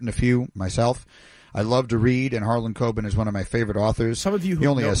 I've written a few myself. I love to read, and Harlan Coben is one of my favorite authors. Some of you who he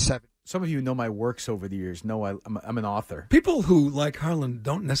only know, has 7. Some of you who know my works over the years know I'm an author. People who like Harlan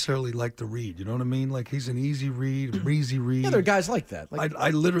don't necessarily like to read. You know what I mean? Like he's an easy read, a breezy read. Yeah, there are guys like that. I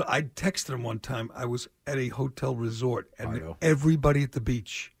texted him one time. I was at a hotel resort, and know. everybody at the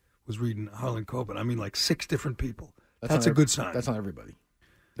beach was reading Harlan Coben. I mean, like 6 different people. That's not a good sign. That's not everybody.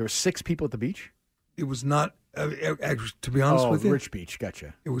 There were 6 people at the beach? It was not, to be honest with you. Rich Beach,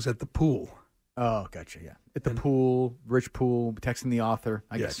 gotcha. It was at the pool. Oh, gotcha, yeah. At the pool, rich pool, texting the author.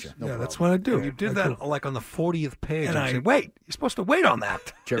 I Yes. gotcha. Yeah, No that's problem. what I do. And you did that like on the 40th page. And I'm I saying, wait. You're supposed to wait on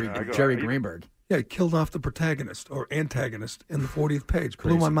that. Jerry Greenberg. Yeah, he killed off the protagonist or antagonist in the 40th page.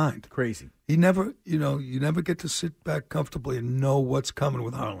 Blew my mind. Crazy. He never, you never get to sit back comfortably and know what's coming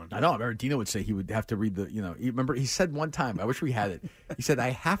with Harlan. I know. I remember Dino would say he would have to read he said one time, I wish we had it. He said,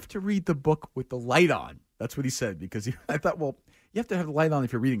 I have to read the book with the light on. That's what he said, because I thought, well, you have to have the light on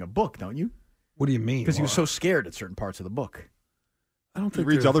if you're reading a book, don't you? What do you mean? Because he was so scared at certain parts of the book. I don't He think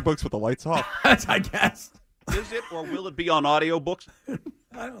reads other books with the lights off. I guess. Is it, or will it be on audiobooks?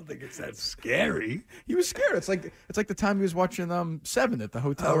 I don't think it's that scary. He was scared. It's like the time he was watching Seven at the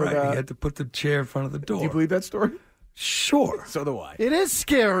hotel. All right, he had to put the chair in front of the door. Do you believe that story? Sure. So do I. It is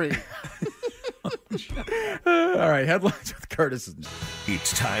scary. All right, headlines with Curtis.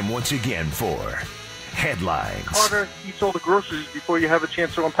 It's time once again for Headlines. Carter eats all the groceries before you have a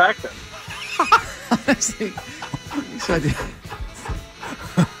chance to unpack them. Honestly,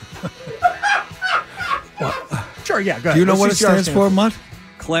 sure, yeah, go ahead. Do you know What's what it CCR stands for, Mutt?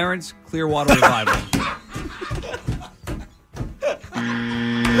 Clarence Clearwater Revival.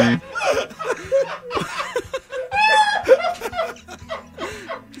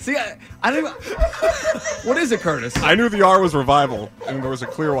 See, I don't. What is it, Curtis? I knew the R was revival, and there was a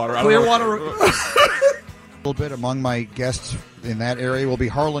Clearwater. I don't know. A little bit among my guests in that area will be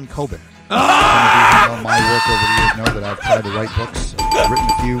Harlan Coben. Some of you who know my work over the years know that I've tried to write books. I've written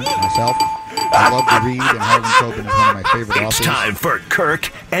a few myself. I love to read, and Harlan Coben is one of my favorite authors. It's time for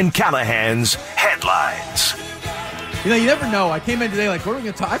Kirk and Callahan's Headlines. You never know. I came in today like, what are we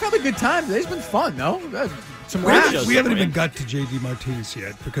going to talk? I've had a good time. Today's been fun, no? Some We haven't even got to J.D. Martinez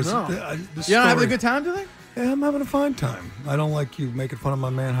yet because No. the You not having a story- good time today? Yeah, I'm having a fine time. I don't like you making fun of my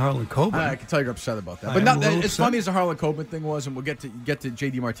man Harlan Coben. I can tell you're upset about that. I But am not a little as upset. funny as the Harlan Coben thing was, and we'll get to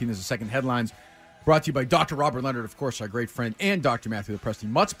J.D. Martinez's second headlines. Brought to you by Dr. Robert Leonard, of course, our great friend, and Dr. Matthew the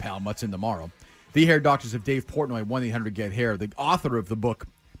Preston Mutt's pal. Mutt's in tomorrow. The hair doctors of Dave Portnoy, 1-800-GET-HAIR, the author of the book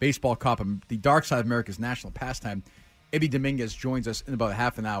Baseball Cop and the Dark Side of America's National Pastime. Eddie Dominguez joins us in about a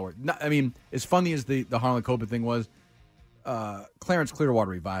half an hour. As funny as the Harlan Coben thing was, Clarence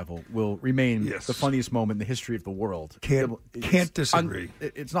Clearwater Revival will remain the funniest moment in the history of the world. Can't disagree.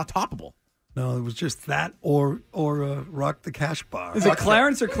 It's not toppable. No, it was just that or Rock the Cash Bar. Is it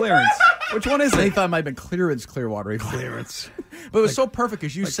Clarence or Clearance? Which one is They it? thought it might have been Clearance Clearwater Revival. Clearance. But it was so perfect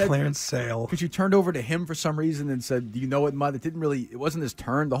because you said Clarence Sale. because you turned over to him for some reason and said, "Do you know what, Mutt?" It wasn't his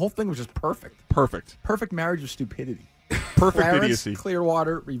turn. The whole thing was just perfect. Perfect marriage of stupidity. Perfect Clarence idiocy.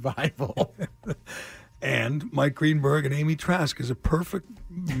 Clearwater Revival. And Mike Greenberg and Amy Trask is a perfect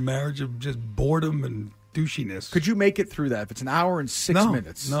marriage of just boredom and douchiness. Could you make it through that if it's an hour and 6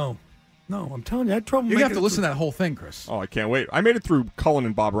 minutes? No, I'm telling you, I had trouble. You making have to it listen through. to that whole thing, Chris. Oh, I can't wait. I made it through Cullen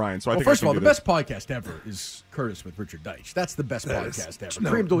and Bob Ryan, so I Well, think I first can of all, do the this. best podcast ever is Curtis with Richard Deitch. That's the best That is- podcast ever. no,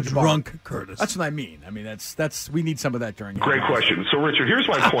 Kareem Abdul-Jabbar. drunk Curtis. That's what I mean. That's we need some of that during. Great question. So, Richard, here's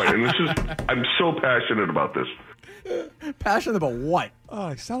my point, and this is I'm so passionate about this. Passionate about what? Oh,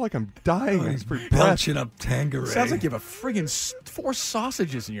 I sound like I'm dying. He's belching up Tanqueray. Sounds like you have a friggin' 4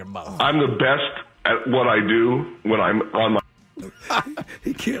 sausages in your mouth. I'm the best at what I do when I'm on my.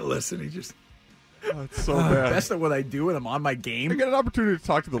 He can't listen. He just. Oh, it's so bad. Best at what I do, and I'm on my game. I get an opportunity to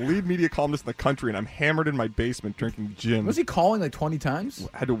talk to the lead media columnist in the country, and I'm hammered in my basement drinking gin. Was he calling like 20 times?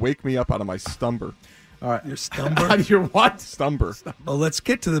 Had to wake me up out of my stumber. All right. Your stumber? Your what? Stumber. Well, let's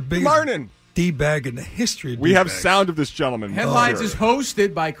get to the biggest Morning. D-bag in the history of We have D-bags. sound of this gentleman. Headlines Sure. is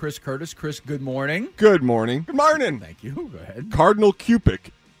hosted by Chris Curtis. Chris, good morning. Good morning. Good morning. Thank you. Go ahead. Cardinal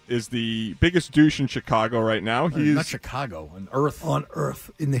Cupic is the biggest douche in Chicago right now. He's Not Chicago, on Earth. On Earth,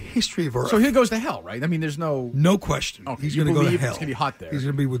 in the history of Earth. So he goes to hell, right? I mean, there's no... No question. Okay, He's you going to go to believe hell. it's gonna be hot there. He's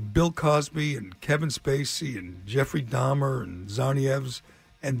going to be with Bill Cosby and Kevin Spacey and Jeffrey Dahmer and Zarnievs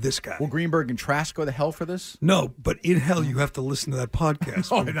and this guy. Will Greenberg and Trask go to hell for this? No, but in hell you have to listen to that podcast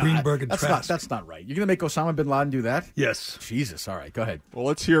with no, Greenberg and that's Trask. That's not right. You're going to make Osama bin Laden do that? Yes. Jesus. All right, go ahead. Well,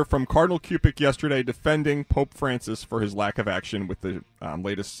 let's hear from Cardinal Cupic yesterday defending Pope Francis for his lack of action with the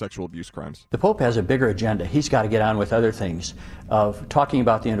latest sexual abuse crimes. The Pope has a bigger agenda. He's got to get on with other things of talking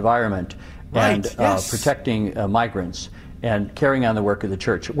about the environment and protecting migrants and carrying on the work of the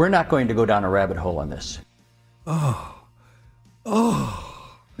church. We're not going to go down a rabbit hole on this.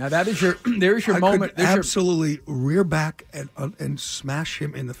 Now that is your there's your I moment. could There's your, absolutely rear back and smash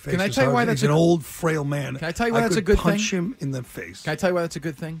him in the face. Can I tell you why that's He's an a- old, frail man. Can I tell you why that's a could good punch thing? him in the face. Can I tell you why that's a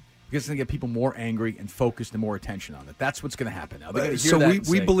good thing? Because it's going to get people more angry and focused and more attention on it. That's what's going to happen now. They're going to hear So that we and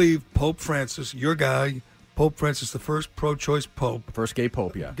say, believe Pope Francis, your guy, Pope Francis, the first pro-choice pope. First gay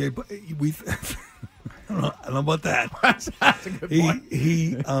pope, yeah. Gay, we, I don't know about that. That's a good point.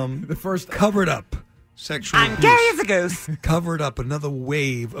 He The first covered up sexual abuse. gay as a goose. Covered up another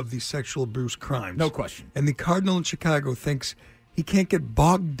wave of these sexual abuse crimes. No question. And the cardinal in Chicago thinks he can't get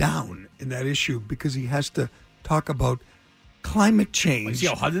bogged down in that issue because he has to talk about climate change. You see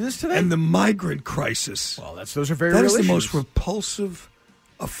how hot it is today? And the migrant crisis. Well, those are very That real is the issues. most repulsive,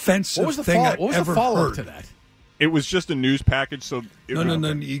 offensive What was the thing follow- I've what was ever the follow-up heard. to that? It was just a news package, so...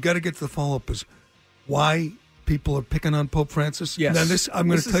 No. You got to get to the follow-up is why people are picking on Pope Francis. Yes. Now, I'm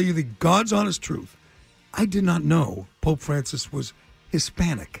going This to is- tell you the God's honest truth. I did not know Pope Francis was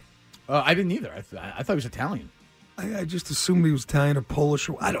Hispanic. I didn't either. I thought he was Italian. I just assumed he was Italian or Polish.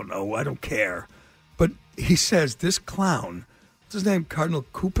 Or, I don't know. I don't care. But he says this clown, what's his name? Cardinal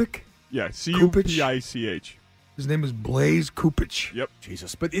Cupic? Yeah, Cupich. His name is Blaise Cupich. Yep.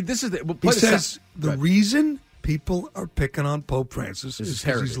 Jesus. But this is... We'll He play the says sound. the Go ahead. reason people are picking on Pope Francis This is is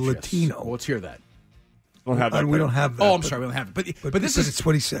because heritage. he's Latino. Yes. Well, let's hear that. Don't have that. And we don't have that. Oh, I'm but- sorry, we don't have it. But but this is it's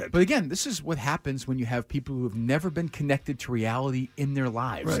what he said. But again, this is what happens when you have people who have never been connected to reality in their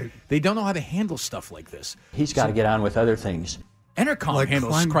lives. Right. They don't know how to handle stuff like this. He's got to get on with other things. Entercom Like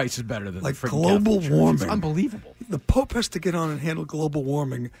handles climate- crisis better than like the freaking global Catholic Church. warming. It's unbelievable. The Pope has to get on and handle global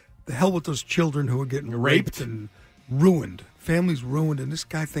warming. The hell with those children who are getting raped and ruined. Families ruined. And this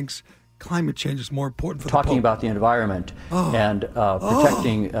guy thinks climate change is more important for the Talking Pope. about the environment and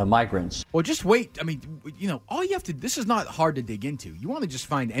protecting migrants. Well, just wait. I mean, all you have to. This is not hard to dig into. You want to just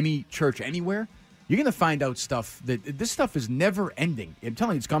find any church anywhere. You're going to find out stuff that this stuff is never ending. I'm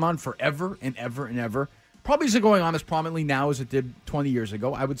telling you, it's gone on forever and ever and ever. Probably isn't going on as prominently now as it did 20 years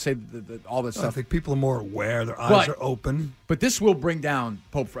ago. I would say that all this stuff. I think people are more aware. Their eyes are open. But this will bring down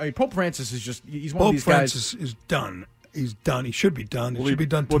Pope. Pope Francis is just—he's one Pope of these Francis guys. is done. He's done. He should be done. It should be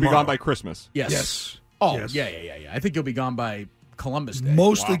done We'll tomorrow. be gone by Christmas. Yes. Oh, yeah. I think he'll be gone by Columbus Day.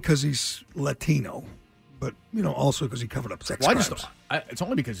 Mostly because he's Latino, but also because he covered up sex crimes. It's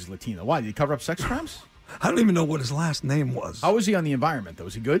only because he's Latino. Why did he cover up sex crimes? I don't even know what his last name was. How was he on the environment, though?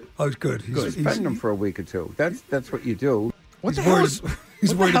 Was he good? Oh, he's good. Suspend him for a week or two. That's what you do. What the hell is,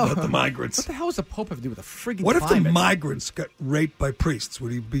 he's worried about the migrants. What the hell does the Pope have to do with a friggin' What climate? if the migrants got raped by priests?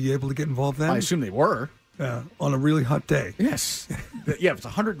 Would he be able to get involved then? I assume they were. On a really hot day. Yes. If it's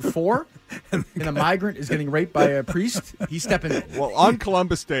 104 and a migrant is getting raped by a priest, he's stepping in. Well, on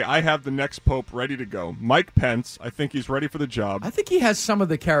Columbus Day, I have the next Pope ready to go. Mike Pence. I think he's ready for the job. I think he has some of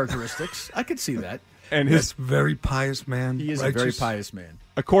the characteristics. I could see that. And his very pious man. He is a very pious man.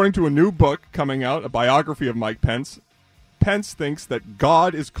 According to a new book coming out, a biography of Mike Pence, Pence thinks that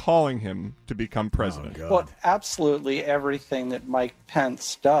God is calling him to become president. Well, absolutely everything that Mike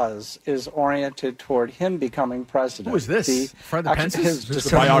Pence does is oriented toward him becoming president. Who is this? Fred the Pence? His This is the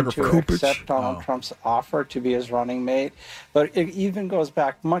decision biographer. to accept Donald Trump's offer to be his running mate. But it even goes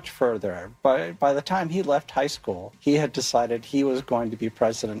back much further. By the time he left high school, he had decided he was going to be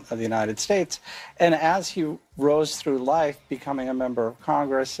president of the United States. And as he rose through life, becoming a member of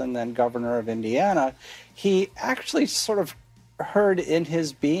Congress and then governor of Indiana, he actually sort of heard in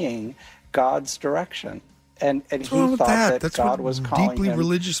his being God's direction. And he thought that God was calling deeply him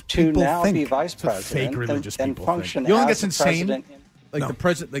religious to people now think. be vice That's what president fake religious and people function think. You know as that's the insane? president. Like the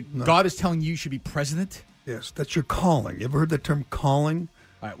president, God is telling you should be president? Yes, that's your calling. You ever heard the term calling?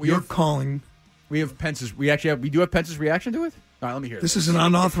 All right, Your calling. We have Pence's. We do have Pence's reaction to it. All right, let me hear This is an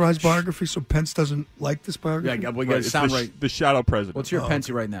unauthorized biography, so Pence doesn't like this biography. Yeah, we got to sound right. The shadow president. Let's hear Pence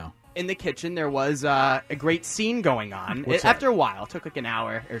right now. In the kitchen, there was a great scene going on. What's that? After a while, it took like an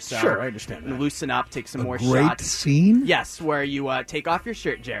hour or so. Sure, I understand that. Loosen up, take some more Great shots. scene? Yes, where you take off your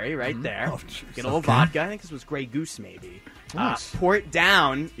shirt, Jerry, right there. Oh, jeez, Get a little okay. vodka. I think this was Grey Goose, maybe. Nice. Pour it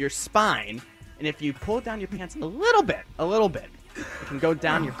down your spine, and if you pull it down your pants a little bit, it can go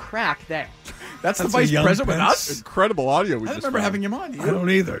down your crack there. That's the a vice young president with Pence? us? Incredible audio. We I don't just remember found. having him on. I don't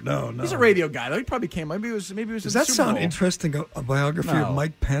either. No. He's a radio guy, though. He probably came. Maybe it was. Does in that the Super sound Bowl. interesting, a biography No. of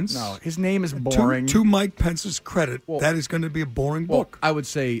Mike Pence? No, his name is boring. To Mike Pence's credit, that is going to be a boring book. I would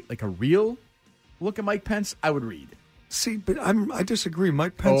say like a real look at Mike Pence. I would read. See, but I disagree.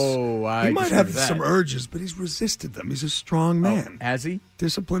 Mike Pence, he might disagree have with that. some urges, but he's resisted them. He's a strong man. Has he?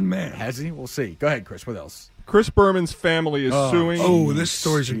 Disciplined man. Has he? We'll see. Go ahead, Chris. What else? Chris Berman's family is suing. Oh, this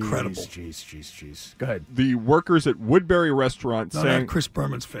story's incredible. Jeez. Go ahead. The workers at Woodbury Restaurant No, saying not Chris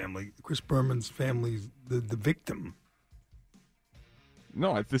Berman's family. Chris Berman's family's the victim.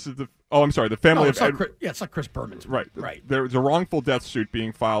 No, this is the. Oh, I'm sorry. The family No, of it's not it's not Chris Berman's. Right. Right. There's a wrongful death suit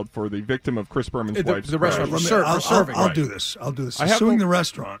being filed for the victim of Chris Berman's The- wife's the restaurant crash. was serving. I'll right. do this. I'll do this. I have Suing no- the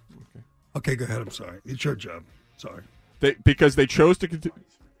restaurant. Okay, go ahead. I'm sorry. It's your job. Sorry. Because they chose to.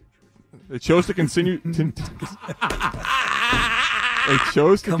 They chose to continue. They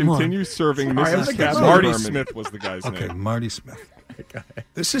chose to Come on. continue serving All right, Mrs. let's Kathy get Marty Berman. Smith was the guy's Okay, name. Marty Smith.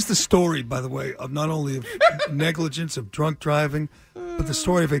 This is the story, by the way, of not only of negligence, of drunk driving, but the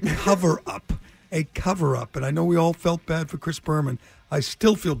story of a cover-up. A cover-up. And I know we all felt bad for Chris Berman. I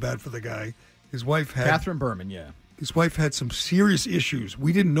still feel bad for the guy. His wife had... Catherine Berman, yeah. His wife had some serious issues.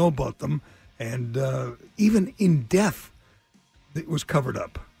 We didn't know about them. And even in death, it was covered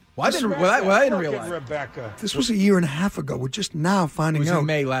up. Well, I didn't realize. Rebecca. This was a year and a half ago. We're just now finding It was out in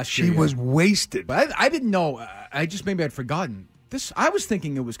May last year. she yeah. was wasted. But I didn't know. I just maybe I'd forgotten this. I was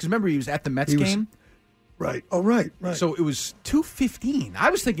thinking it was because remember he was at the Mets He was- game. Right. Oh, right. So it was 2:15. I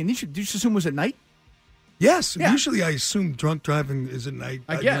was thinking. Did you assume it was at night? Yes. Yeah. Usually I assume drunk driving is at night.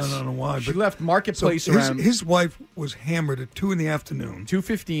 I guess. I don't know why. She but left Marketplace so around his wife was hammered at 2 p.m.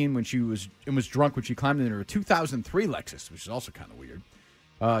 2:15 when she was drunk when she climbed in her 2003 Lexus, which is also kind of weird.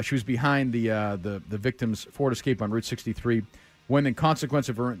 She was behind the victim's Ford Escape on Route 63 when, in consequence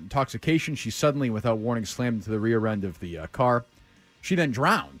of her intoxication, she suddenly, without warning, slammed into the rear end of the car. She then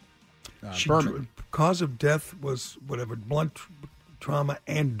drowned. Berman. Cause of death was whatever, blunt trauma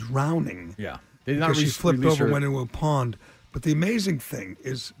and drowning. Yeah. They did not Because she flipped release over her- and went into a pond. But the amazing thing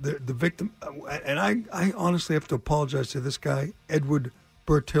is the victim, and I honestly have to apologize to this guy, Edward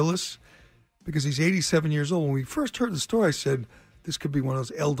Bertillis, because he's 87 years old. When we first heard the story, I said, this could be one of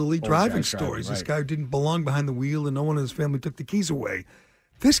those elderly driving guys driving, stories. This right. guy didn't belong behind the wheel, and no one in his family took the keys away.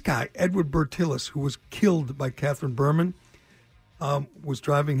 This guy, Edward Bertillis, who was killed by Catherine Berman, was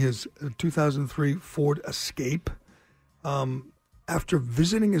driving his 2003 Ford Escape after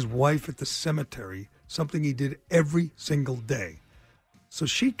visiting his wife at the cemetery, something he did every single day. So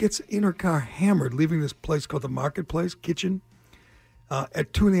she gets in her car hammered, leaving this place called the Marketplace Kitchen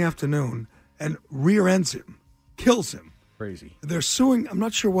at 2 p.m. and rear-ends him, kills him. Crazy. They're suing. I'm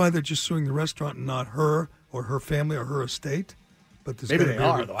not sure why they're just suing the restaurant and not her or her family or her estate. But maybe they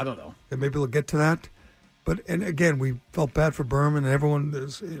are, though. I don't know. And maybe they'll get to that. And again, we felt bad for Berman, and everyone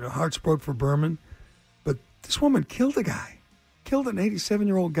is hearts broke for Berman. But this woman killed a guy, killed an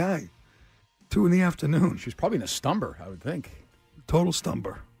 87-year-old guy, 2 p.m. She was probably in a stumber, I would think. Total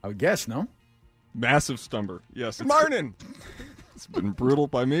stumber. I would guess, no? Massive stumber. Yes. Good morning. It's been brutal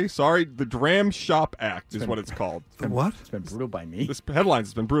by me. Sorry. The Dram Shop Act is what it's called. The what? It's been brutal by me. This headlines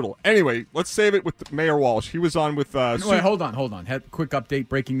has been brutal. Anyway, let's save it with Mayor Walsh. He was on with... Wait, hold on. Quick update,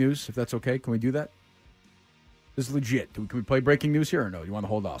 breaking news, if that's okay. Can we do that? This is legit. Can we play breaking news here or no? You want to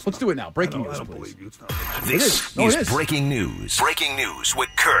hold off? Let's do it now. Breaking news, please. This is breaking news. Breaking news with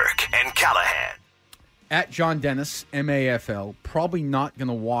Kirk and Callahan. At John Dennis, MAFL, probably not going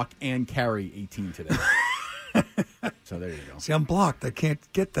to walk and carry 18 today. So there you go. See, I'm blocked. I can't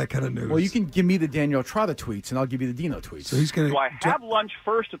get that kind of news. Well, you can give me the Daniel Trotta tweets, and I'll give you the Dino tweets. So he's going to... Do I have lunch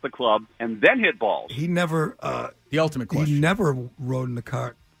first at the club and then hit balls? He never... the ultimate question. He never rode in the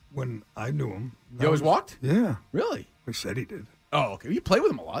cart when I knew him. He always walked? Yeah. Really? He said he did. Oh, okay. You play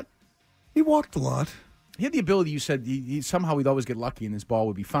with him a lot. He walked a lot. He had the ability, you said, somehow he'd always get lucky and his ball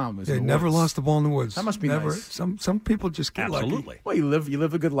would be found. Yeah, he never lost the ball in the woods. That must be never. nice. Some people just get Absolutely. lucky. Well, you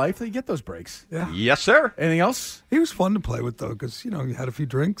live a good life, you get those breaks. Yeah. Yes, sir. Anything else? He was fun to play with, though, because, you had a few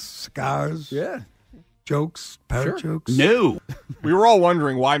drinks, cigars. Yeah. Jokes, parrot jokes. No. We were all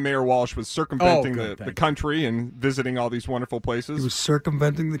wondering why Mayor Walsh was circumventing good, the country and visiting all these wonderful places. He was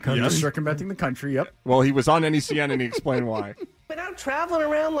circumventing the country. Yes, circumventing the country, yep. Well, he was on NECN and he explained why. Been out traveling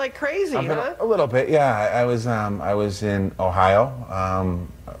around like crazy, huh? A little bit, yeah. I was in Ohio,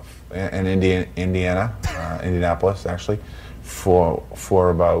 in Indiana, Indianapolis actually, for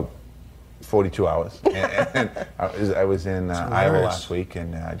about 42 hours, and I was in Iowa last week,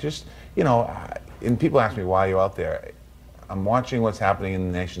 and and people ask me why you're out there. I'm watching what's happening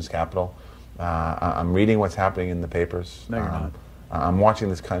in the nation's capital. I'm reading what's happening in the papers. No, you're not. I'm watching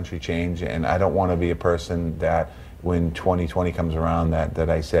this country change, and I don't want to be a person that, when 2020 comes around, that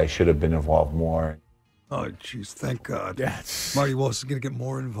I say I should have been involved more. Oh, jeez, thank God. Yes. Marty Walsh is going to get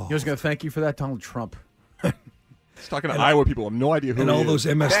more involved. He was going to thank you for that, Donald Trump. He's talking to Iowa people. I have no idea who and he all is.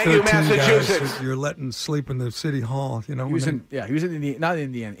 those MS-13 guys that you're letting sleep in the city hall. He was in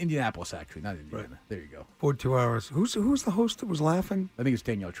Indianapolis, actually, not Indiana. Right. There you go. 42 hours. Who's the host that was laughing? I think it's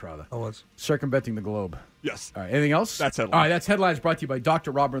Danielle Trotta. Oh, was circumventing the globe. Yes. All right. Anything else? That's headlines. All right. That's headlines brought to you by Dr.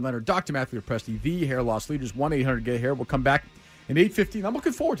 Robert Leonard, Dr. Matthew Presti, the hair loss leaders. 1-800-GET-HAIR. We'll come back in 8:15. I'm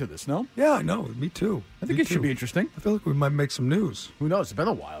looking forward to this. No? Yeah, I know. Me too. I think it should be interesting. I feel like we might make some news. Who knows? It's been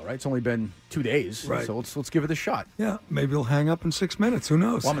a while, right? It's only been 2 days. Right. So let's give it a shot. Yeah. Maybe he'll hang up in 6 minutes. Who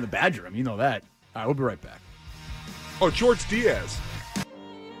knows? Well, I'm in the Badger room. You know that. All right. We'll be right back. Oh, George Diaz.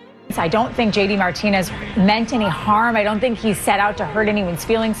 I don't think J.D. Martinez meant any harm. I don't think he set out to hurt anyone's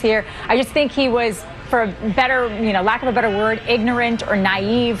feelings here. I just think he was, for a better, lack of a better word, ignorant or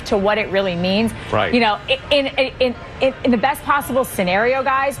naive to what it really means. Right. In the best possible scenario,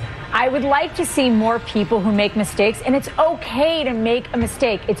 guys, I would like to see more people who make mistakes, and it's okay to make a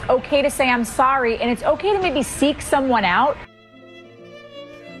mistake. It's okay to say I'm sorry, and it's okay to maybe seek someone out.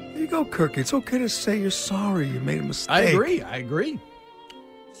 There you go, Kirk. It's okay to say you're sorry. You made a mistake. I agree.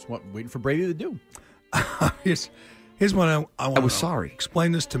 Just waiting for Brady to do. Here's one I want. I was sorry.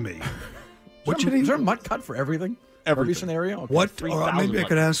 Explain this to me. Is there a mutt cut for everything? Every scenario? Okay. What? Or maybe I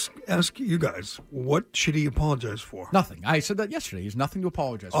could ask you guys. What should he apologize for? Nothing. I said that yesterday. He's nothing to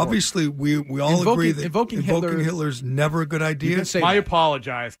apologize for. Obviously, we all agree that invoking Hitler's never a good idea. You can say I that.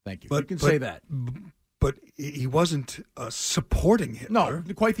 apologize. Thank you. You can say that. But he wasn't supporting Hitler.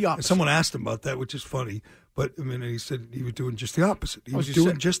 No, quite the opposite. Someone asked him about that, which is funny. But I mean, he said he was doing just the opposmet. He was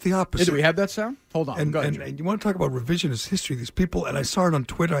doing just the opposite. Do we have that sound? Hold on. And you want to talk about revisionist history? These people, and I saw it on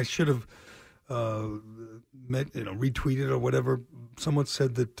Twitter. I should have retweeted or whatever. Someone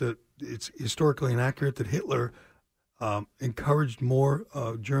said that it's historically inaccurate that Hitler encouraged more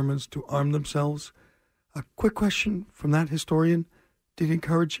Germans to arm themselves. A quick question from that historian: did he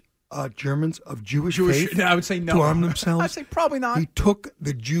encourage Germans of Jewish faith I would say no. to arm themselves? I'd say probably not. He took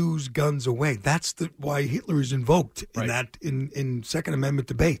the Jews' guns away. That's why Hitler is invoked in Second Amendment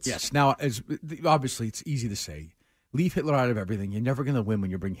debates. Yes. Now, obviously, it's easy to say, leave Hitler out of everything. You're never going to win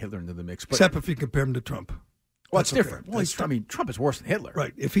when you bring Hitler into the mix. But, except if you compare him to Trump. Well, it's different. Well, Trump is worse than Hitler.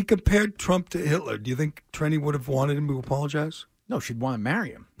 Right. If he compared Trump to Hitler, do you think Trenny would have wanted him to apologize? No, she'd want to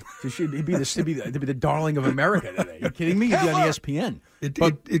marry him. He'd be the darling of America today. Are you kidding me? He'd be on ESPN.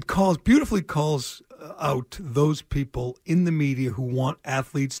 It beautifully calls out those people in the media who want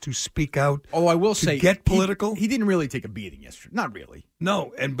athletes to speak out. Oh, I will say, get political. He didn't really take a beating yesterday. Not really.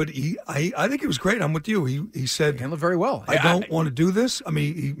 No, but I think it was great. I'm with you. He said, handled very well. I don't want to do this. I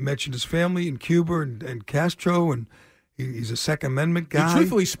mean, he mentioned his family in Cuba and Castro, and he's a Second Amendment guy. He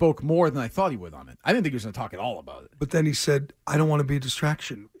truthfully spoke more than I thought he would on it. I didn't think he was going to talk at all about it. But then he said, I don't want to be a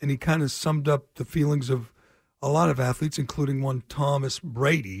distraction. And he kind of summed up the feelings of a lot of athletes, including one Thomas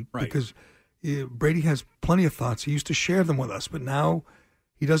Brady, because Brady has plenty of thoughts. He used to share them with us, but now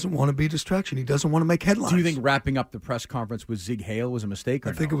he doesn't want to be a distraction. He doesn't want to make headlines. Do you think wrapping up the press conference with Zig Hale was a mistake?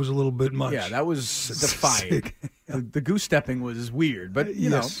 I think it was a little bit much. Yeah, that was defying. The goose stepping was weird, but you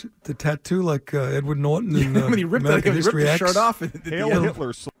know, the tattoo like Edward Norton and when he ripped his shirt off. Hail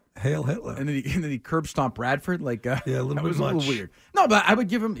Hitler. Hail Hitler. And then he curb stomped Bradford. Like a little that bit was much. a little weird. No, but I would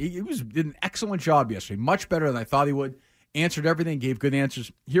give him. He did an excellent job yesterday. Much better than I thought he would. Answered everything. Gave good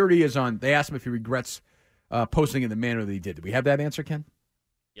answers. Here it is on. They asked him if he regrets posting in the manner that he did. Do we have that answer, Ken?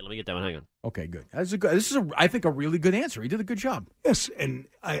 Yeah, let me get that one. Hang on. Okay, good. This is I think, a really good answer. He did a good job. Yes, and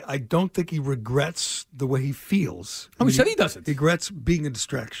I don't think he regrets the way he feels. He said he doesn't. He regrets being a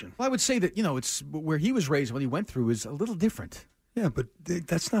distraction. Well, I would say that, it's where he was raised, what he went through is a little different. Yeah, but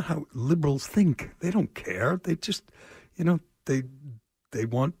that's not how liberals think. They don't care. They just, they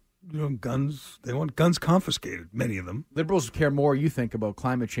want guns. They want guns confiscated, many of them. Liberals care more, you think, about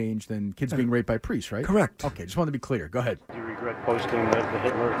climate change than kids being raped by priests, right? Correct. Okay, just wanted to be clear. Go ahead. Do you regret posting the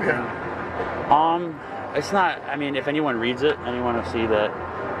Hitler thing? It's not, if anyone reads it, anyone will see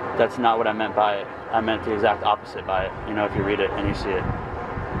that that's not what I meant by it. I meant the exact opposite by it, if you read it and you see it.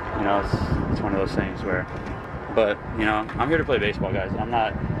 It's one of those things where, but, I'm here to play baseball, guys. I'm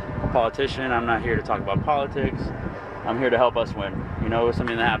not a politician. I'm not here to talk about politics. I'm here to help us win. It was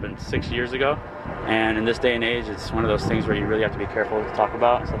something that happened 6 years ago, and in this day and age, it's one of those things where you really have to be careful to talk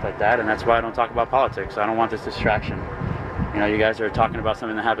about and stuff like that, and that's why I don't talk about politics. I don't want this distraction. You guys are talking about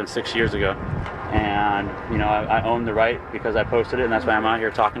something that happened 6 years ago, and, I own the right because I posted it, and that's why I'm out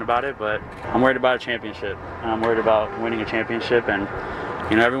here talking about it, but I'm worried about a championship, and I'm worried about winning a championship, and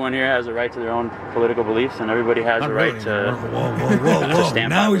everyone here has a right to their own political beliefs, and everybody has a right to Whoa.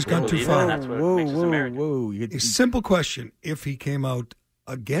 stand Now by he's gone too far. and that's what makes us American. A simple question: if he came out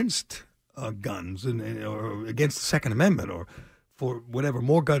against guns or against the Second Amendment, or for whatever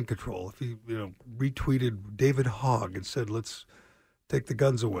more gun control, if he retweeted David Hogg and said, "Let's take the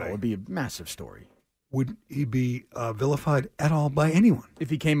guns away," it would be a massive story. Would he be vilified at all by anyone if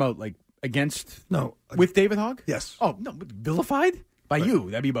he came out against? No, with David Hogg. Yes. Oh no, vilified. By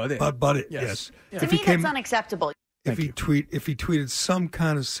you, that'd be about it. But it, yes. Yeah. To me, that's unacceptable. If he tweeted some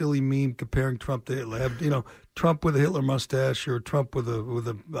kind of silly meme comparing Trump to Hitler, Trump with a Hitler mustache or Trump with a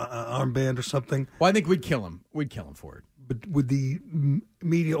armband or something. Well, I think we'd kill him. We'd kill him for it. But would the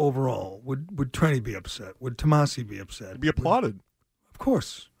media overall, would Trenny be upset? Would Tomasi be upset? Be applauded. Of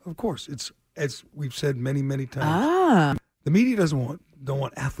course. It's as we've said many, many times. The media don't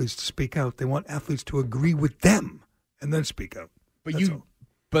want athletes to speak out. They want athletes to agree with them and then speak out. But who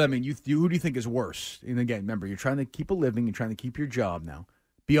do you think is worse? And again, remember, you're trying to keep a living, you're trying to keep your job now.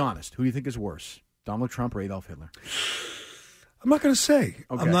 Be honest. Who do you think is worse, Donald Trump or Adolf Hitler? I'm not going to say.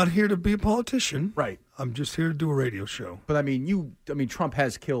 Okay. I'm not here to be a politician. Right. I'm just here to do a radio show. But Trump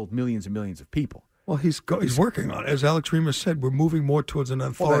has killed millions and millions of people. Well, he's working on it. As Alex Remus said, we're moving more towards an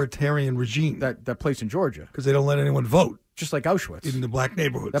authoritarian regime. That place in Georgia. Because they don't let anyone vote. Just like Auschwitz. In the black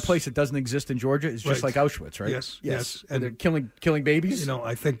neighborhoods. That place that doesn't exist in Georgia is just like Auschwitz, right? Yes. And they're killing babies?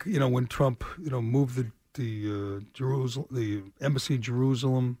 I think, when Trump, moved the embassy in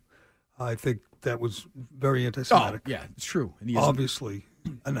Jerusalem, I think that was very anti-Semitic. Oh, yeah, it's true. And he obviously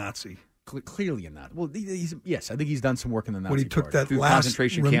a Nazi. Clearly a Nazi. Well, I think he's done some work in the Nazi when he took party. that last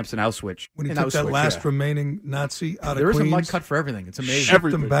concentration camps in Auschwitz. When he took that last remaining Nazi out of Queens. There is a mud cut for everything. It's amazing.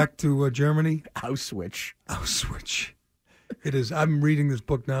 Shipped them back to Germany. Auschwitz. It is. I'm reading this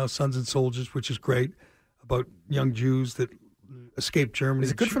book now, Sons and Soldiers, which is great, about young Jews that escaped Germany.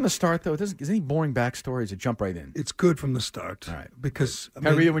 Is it good from the start, though? Is any boring backstory? Does it jump right in? It's good from the start. All right. Because Can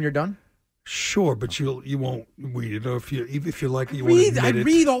I read it when you're done? Sure, but you won't read it. Or if you like it, you won't admit it. I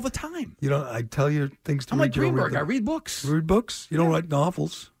read all the time. I tell you things to I'm read. like Greenberg. I read books. You read books? You don't write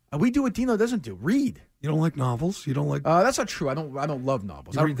novels. We do what Dino doesn't do. Read. You don't like novels? You don't like... That's not true. I don't love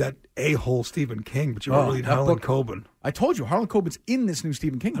novels. You read that a-hole Stephen King, but you don't read Harlan Coben. I told you, Harlan Coben's in this new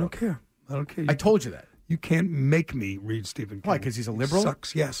Stephen King book. I don't care. I told you that. You can't make me read Stephen King. Why? Because he's a liberal?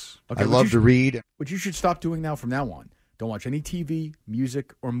 Sucks, yes. Okay, I love to read. What you should stop doing from now on. Don't watch any TV,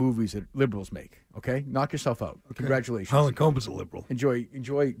 music, or movies that liberals make. Okay? Knock yourself out. Okay. Congratulations. Harlan Coben's a liberal. Enjoy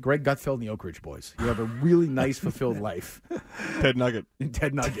Greg Gutfeld and the Oak Ridge Boys. You have a really nice, fulfilled life. Ted Nugget.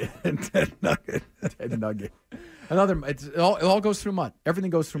 Ted Nugget. Ted Nugget. Ted Nugget. It all goes through Mutt. Everything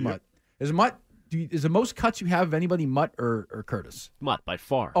goes through Mutt. Is Mutt? Is the most cuts you have of anybody Mutt or Curtis? Mutt by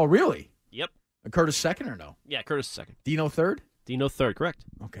far. Oh, really? Yep. Curtis second or no? Yeah, Curtis second. Dino third? Dino third, correct.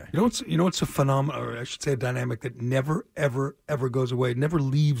 Okay. You know what's a phenomenon, or I should say a dynamic that never, ever, ever goes away. It never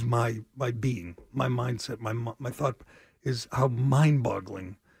leaves my being, my mindset, my thought, is how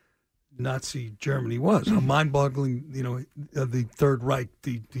mind-boggling Nazi Germany was. How mind-boggling, the Third Reich,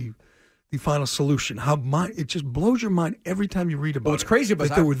 the final solution. It just blows your mind every time you read about it. What's crazy about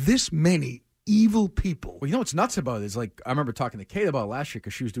that there were this many evil people. Well, you know what's nuts about it is, like, I remember talking to Kate about it last year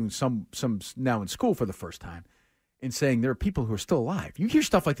because she was doing some now in school for the first time. And saying there are people who are still alive. You hear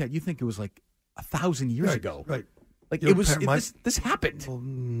stuff like that, you think it was like 1,000 years ago. Right. Like Your this happened. Well,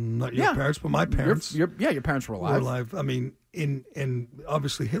 not your parents, but my parents. Your parents were alive. I mean, and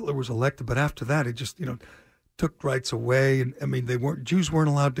obviously Hitler was elected, but after that, it just took rights away. And I mean, Jews weren't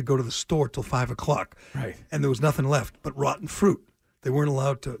allowed to go to the store till 5 o'clock. Right. And there was nothing left but rotten fruit. They weren't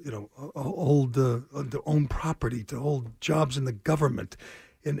allowed to hold their own property, to hold jobs in the government,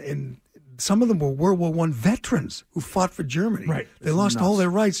 and some of them were World War I veterans who fought for Germany. Right. They lost all their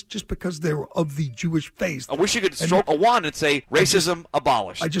rights just because they were of the Jewish faith. I wish you could stroke a wand and say, racism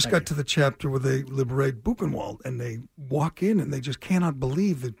abolished. I just got to the chapter where they liberate Buchenwald, and they walk in, and they just cannot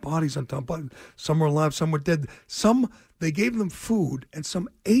believe the bodies on top. Some were alive, some were dead. Some, they gave them food, and some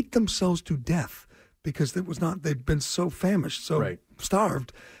ate themselves to death because they'd been so famished, so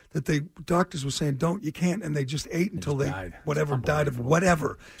starved, that doctors were saying, you can't, and they just ate until they died of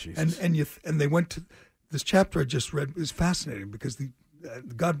whatever. Jesus. And they went to this chapter I just read is fascinating because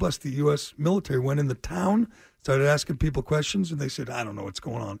God bless the U.S. military went in the town, started asking people questions, and they said, I don't know what's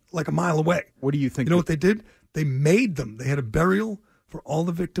going on, like a mile away. What do you think? You know what they did? They made them. They had a burial for all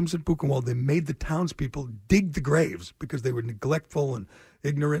the victims at Buchenwald. They made the townspeople dig the graves because they were neglectful and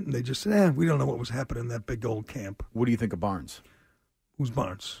ignorant, and they just said, we don't know what was happening in that big old camp. What do you think of Barnes? Who's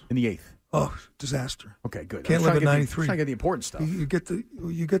Barnes? In the 8th. Oh, disaster. Okay, good. Can't live at 93. Trying to get the important stuff. You get the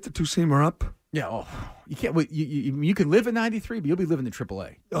two-seamer up. Yeah. Oh, you can't. You can live at 93, but you'll be living in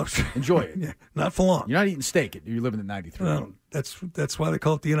AAA. Oh, enjoy it. Yeah, not for long. You're not eating steak. You're living at 93. No, that's why they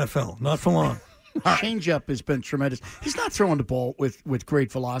call it the NFL. Not for long. Changeup has been tremendous. He's not throwing the ball with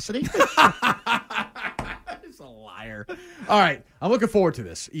great velocity. He's a liar. All right, I'm looking forward to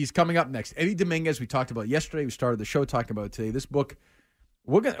this. He's coming up next. Eddie Dominguez. We talked about yesterday. We started the show talking about it today. This book.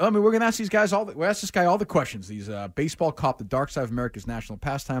 We're gonna ask these guys we ask this guy all the questions. He's a baseball cop, the dark side of America's national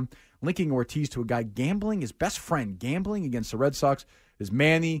pastime, linking Ortiz to a guy gambling, his best friend, gambling against the Red Sox. There's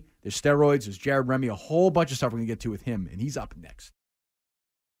Manny, there's steroids, there's Jared Remy, a whole bunch of stuff we're gonna get to with him, and he's up next.